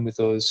a loan with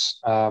us,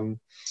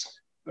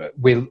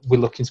 we're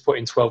looking to put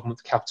in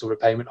 12-month capital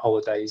repayment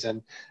holidays,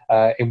 and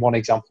in one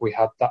example we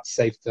had that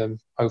saved them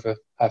over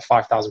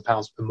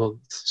 £5,000 per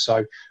month.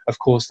 So of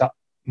course that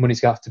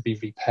money's going to have to be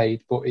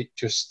repaid, but it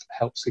just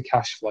helps the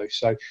cash flow.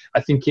 So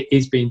I think it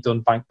is being done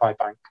bank by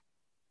bank.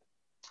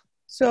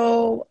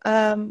 So,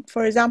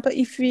 for example,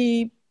 if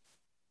we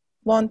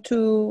want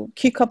to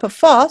kick up a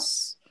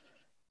fuss,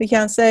 we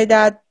can say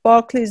that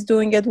Barclays is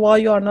doing it while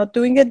you are not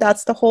doing it.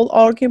 That's the whole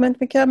argument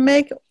we can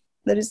make.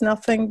 There is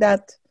nothing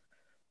that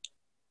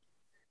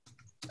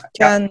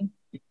can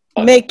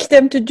make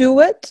them to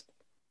do it.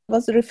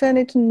 Was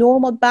referring to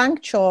normal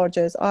bank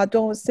charges. I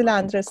don't still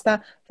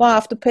understand why I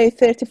have to pay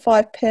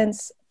 35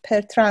 pence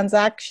per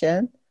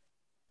transaction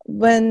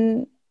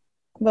when,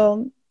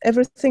 well,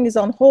 everything is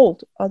on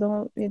hold.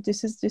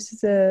 This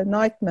is a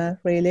nightmare,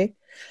 really.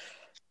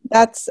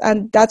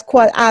 That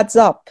quite adds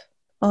up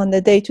on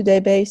a day-to-day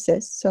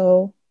basis.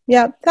 So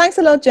yeah, thanks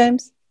a lot,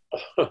 James.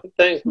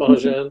 Thanks,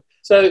 Marjan.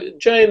 So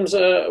James,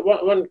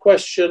 one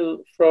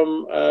question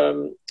from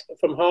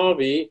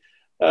Harvey.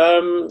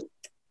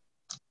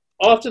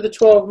 After the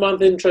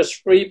 12-month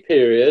interest-free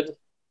period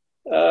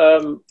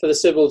for the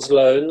CBILS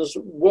loans,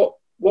 what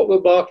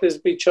will Barclays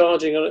be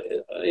charging on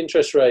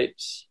interest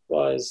rates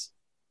wise?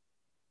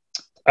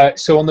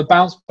 So on the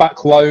bounce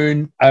back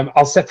loan,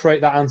 I'll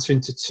separate that answer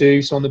into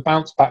two. So on the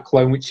bounce back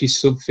loan, which is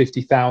sub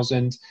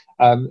 50,000,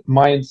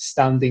 my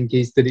understanding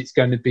is that there's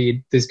going to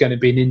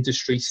be an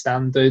industry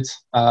standard.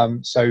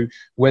 So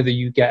whether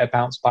you get a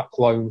bounce back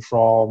loan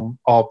from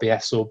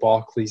RBS or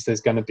Barclays,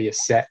 there's going to be a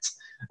set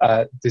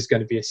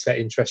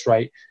interest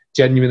rate.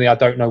 Genuinely, I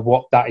don't know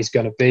what that is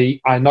going to be.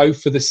 I know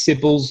for the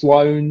CBILS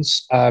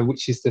loans,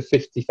 which is the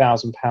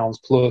 £50,000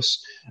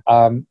 plus,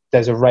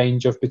 there's a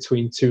range of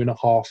between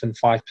 2.5% and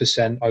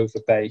 5% over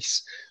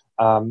base.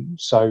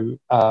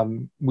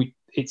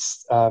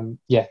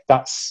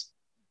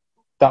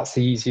 That's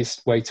the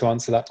easiest way to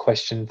answer that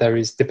question. There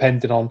is,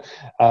 depending on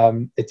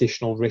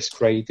additional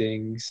risk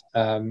ratings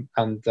and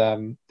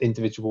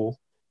individual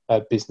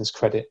business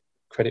credit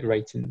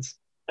ratings.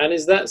 And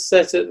is that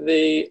set at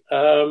the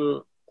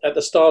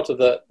start of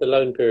the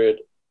loan period?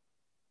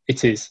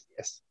 It is,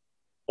 yes.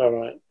 All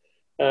right.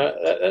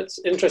 That's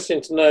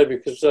interesting to know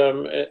because,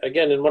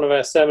 again, in one of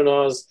our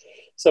seminars,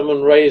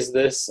 someone raised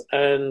this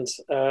and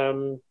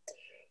the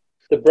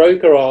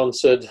broker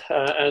answered,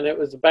 and it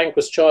was the bank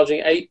was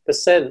charging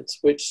 8%,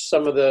 which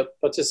some of the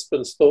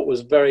participants thought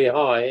was very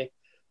high.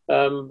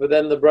 But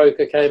then the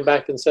broker came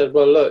back and said,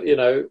 well, look, you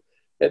know,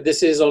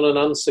 this is on an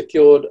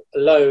unsecured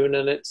loan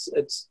and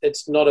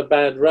it's not a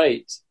bad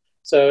rate.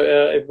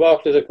 So if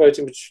Barclays are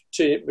quoting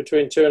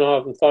between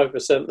 2.5% and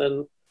 5%,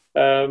 then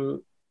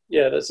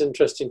yeah, that's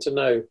interesting to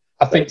know.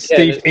 I think, again,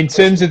 Steve, in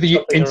terms of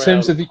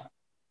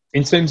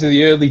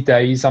the early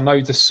days, I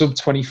know the sub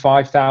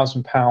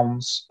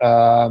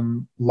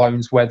 £25,000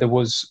 loans where there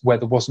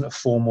wasn't a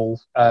formal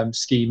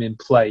scheme in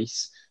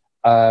place.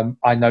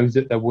 I know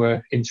that there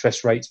were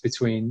interest rates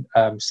between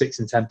 6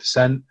 and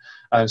 10%.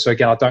 So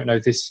again, I don't know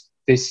this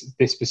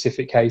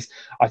specific case.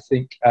 I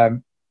think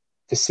the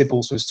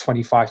CBILS was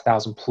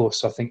 25,000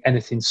 plus. So I think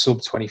anything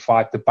sub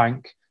 25, the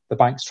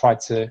banks tried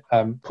to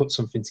put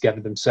something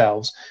together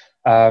themselves.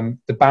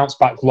 The bounce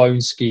back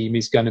loan scheme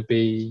is going to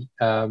be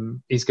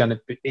an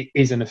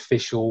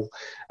official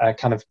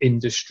kind of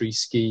industry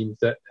scheme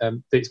that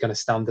is going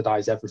to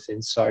standardise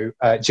everything. So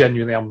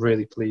genuinely, I'm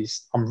really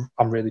pleased.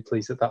 I'm really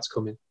pleased that that's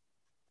coming.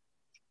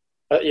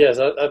 Yes,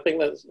 I think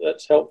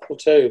that's helpful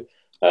too.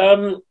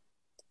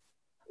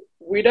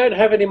 We don't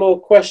have any more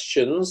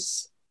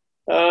questions.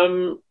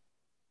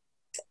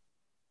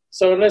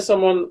 So unless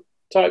someone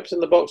types in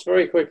the box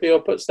very quickly or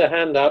puts their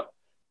hand up,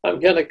 I'm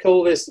going to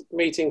call this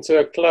meeting to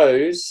a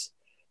close.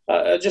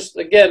 Just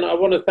again, I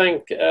want to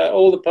thank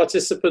all the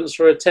participants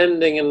for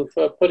attending and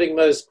for putting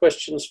those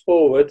questions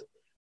forward.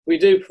 We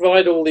do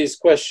provide all these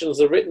questions,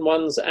 the written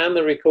ones and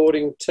the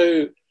recording,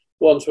 to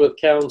Wandsworth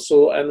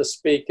Council and the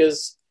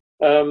speakers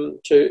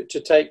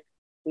to take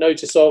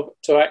notice of,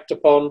 to act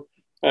upon,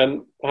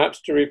 and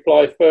perhaps to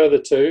reply further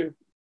to.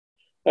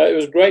 It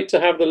was great to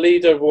have the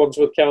leader of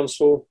Wandsworth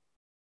Council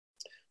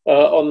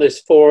on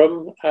this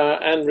forum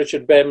and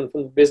Richard Bearman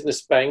from the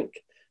Business Bank.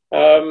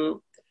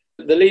 The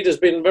leader's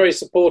been very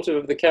supportive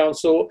of the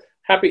council.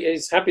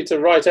 He's happy to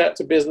write out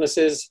to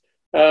businesses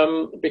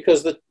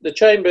because the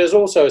chamber is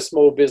also a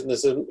small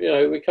business, and you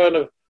know, we kind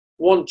of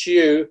want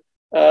you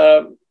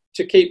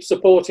to keep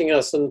supporting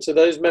us. And to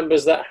those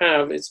members that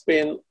have, it's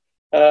been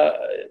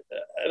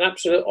an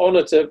absolute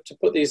honour to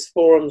put these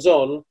forums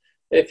on.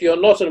 If you're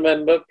not a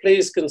member,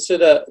 please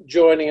consider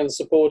joining and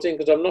supporting,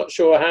 because I'm not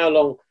sure how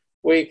long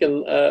we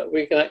can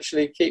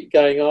actually keep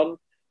going on.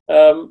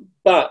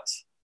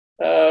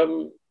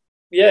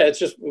 Yeah, it's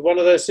just one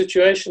of those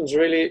situations,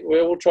 really.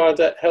 We're all trying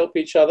to help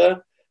each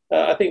other.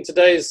 I think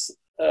today's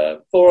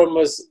forum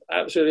was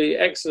absolutely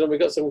excellent. We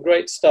got some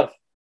great stuff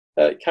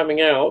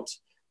coming out,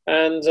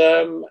 and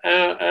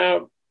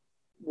our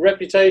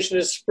reputation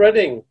is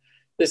spreading.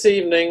 This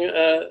evening,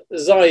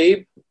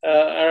 Zaib,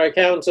 our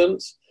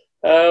accountant,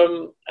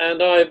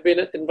 and I've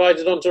been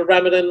invited onto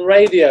Ramadan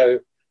Radio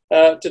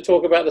to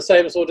talk about the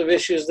same sort of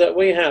issues that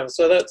we have.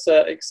 So that's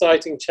an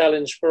exciting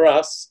challenge for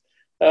us.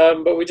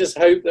 But we just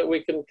hope that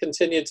we can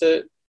continue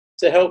to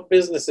help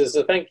businesses.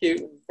 So thank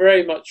you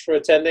very much for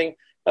attending.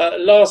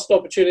 Last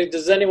opportunity,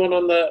 does anyone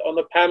on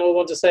the panel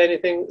want to say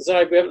anything?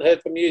 Zaib, we haven't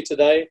heard from you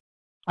today.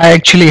 I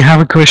actually have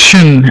a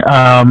question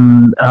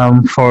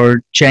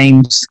for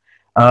James.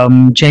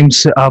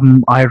 James,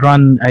 I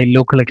run a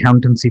local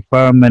accountancy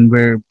firm and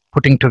we're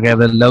putting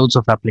together loads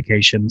of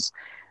applications.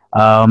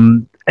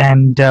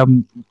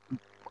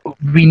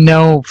 We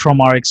know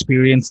from our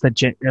experience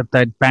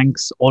that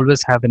banks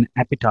always have an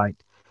appetite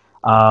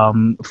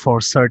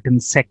for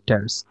certain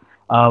sectors.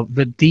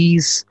 With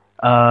these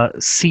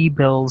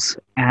CBILS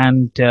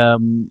and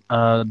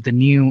the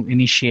new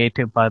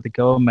initiative by the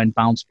government,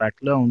 bounce back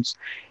loans,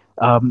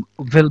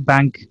 will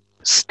bank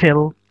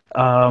still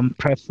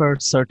prefer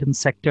certain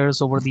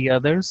sectors over the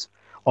others,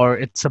 or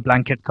it's a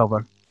blanket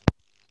cover?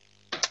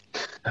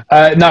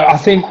 No, I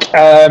think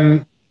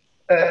the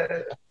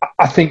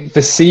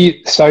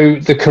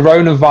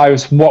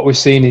coronavirus, what we're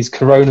seeing is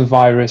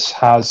coronavirus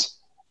has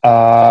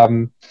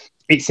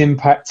it's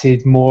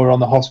impacted more on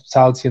the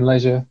hospitality and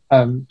leisure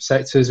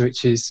sectors,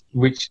 which is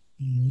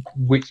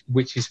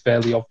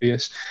fairly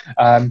obvious.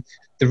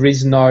 there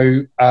is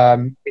no,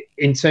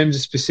 in terms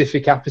of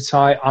specific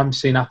appetite, I'm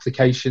seeing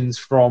applications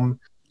from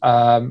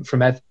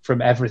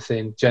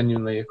everything,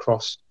 genuinely,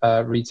 across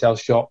retail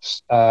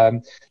shops,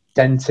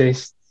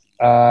 dentists,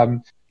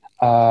 to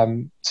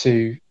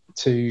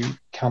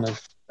kind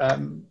of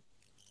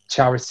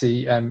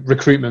charity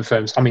recruitment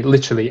firms. I mean,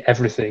 literally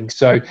everything.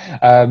 So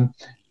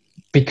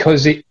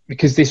because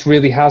this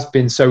really has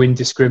been so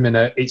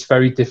indiscriminate, it's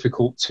very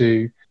difficult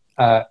to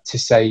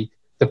say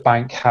the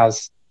bank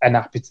has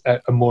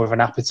a more of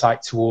an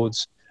appetite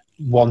towards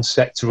one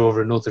sector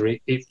or another.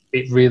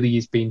 It really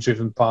is being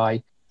driven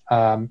by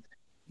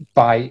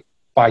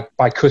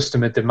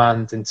customer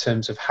demand in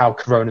terms of how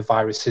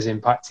coronavirus has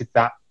impacted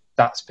that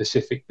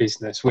specific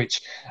business,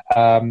 which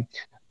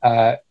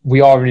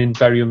we are in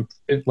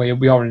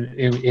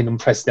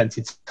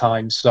unprecedented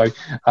times. So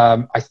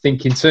I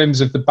think in terms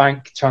of the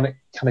bank trying to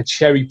kind of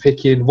cherry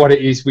picking what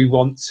it is we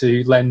want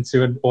to lend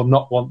to or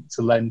not want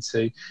to lend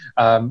to,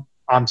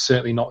 I'm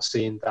certainly not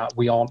seeing that.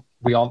 We aren't.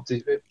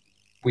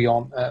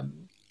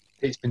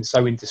 It's been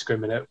so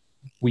indiscriminate.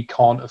 We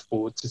can't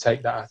afford to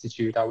take that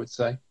attitude, I would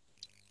say.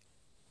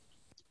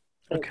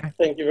 Okay.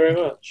 Thank you very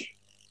much.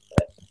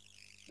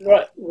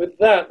 Right, with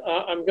that,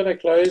 I'm going to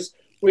close.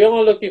 We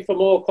are looking for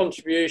more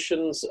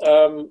contributions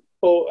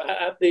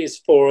at these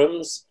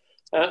forums.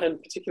 In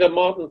particular,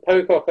 Martin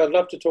Pocock, I'd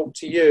love to talk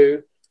to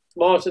you.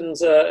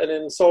 Martin's an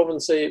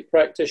insolvency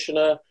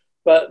practitioner,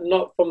 but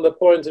not from the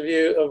point of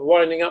view of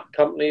winding up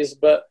companies,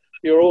 but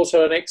you're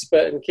also an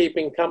expert in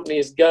keeping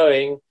companies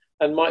going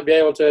and might be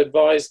able to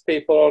advise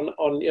people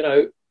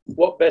on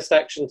what best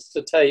actions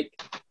to take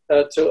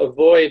to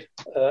avoid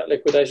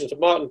liquidation. So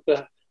Martin,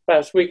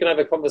 perhaps we can have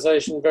a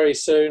conversation very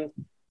soon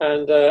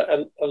and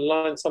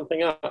line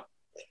something up.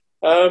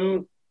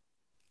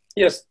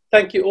 Yes,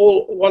 thank you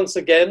all once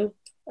again,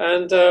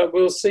 and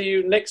we'll see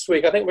you next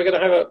week. I think we're going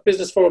to have a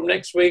business forum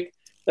next week,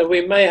 and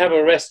we may have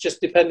a rest just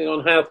depending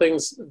on how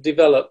things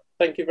develop.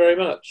 Thank you very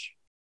much.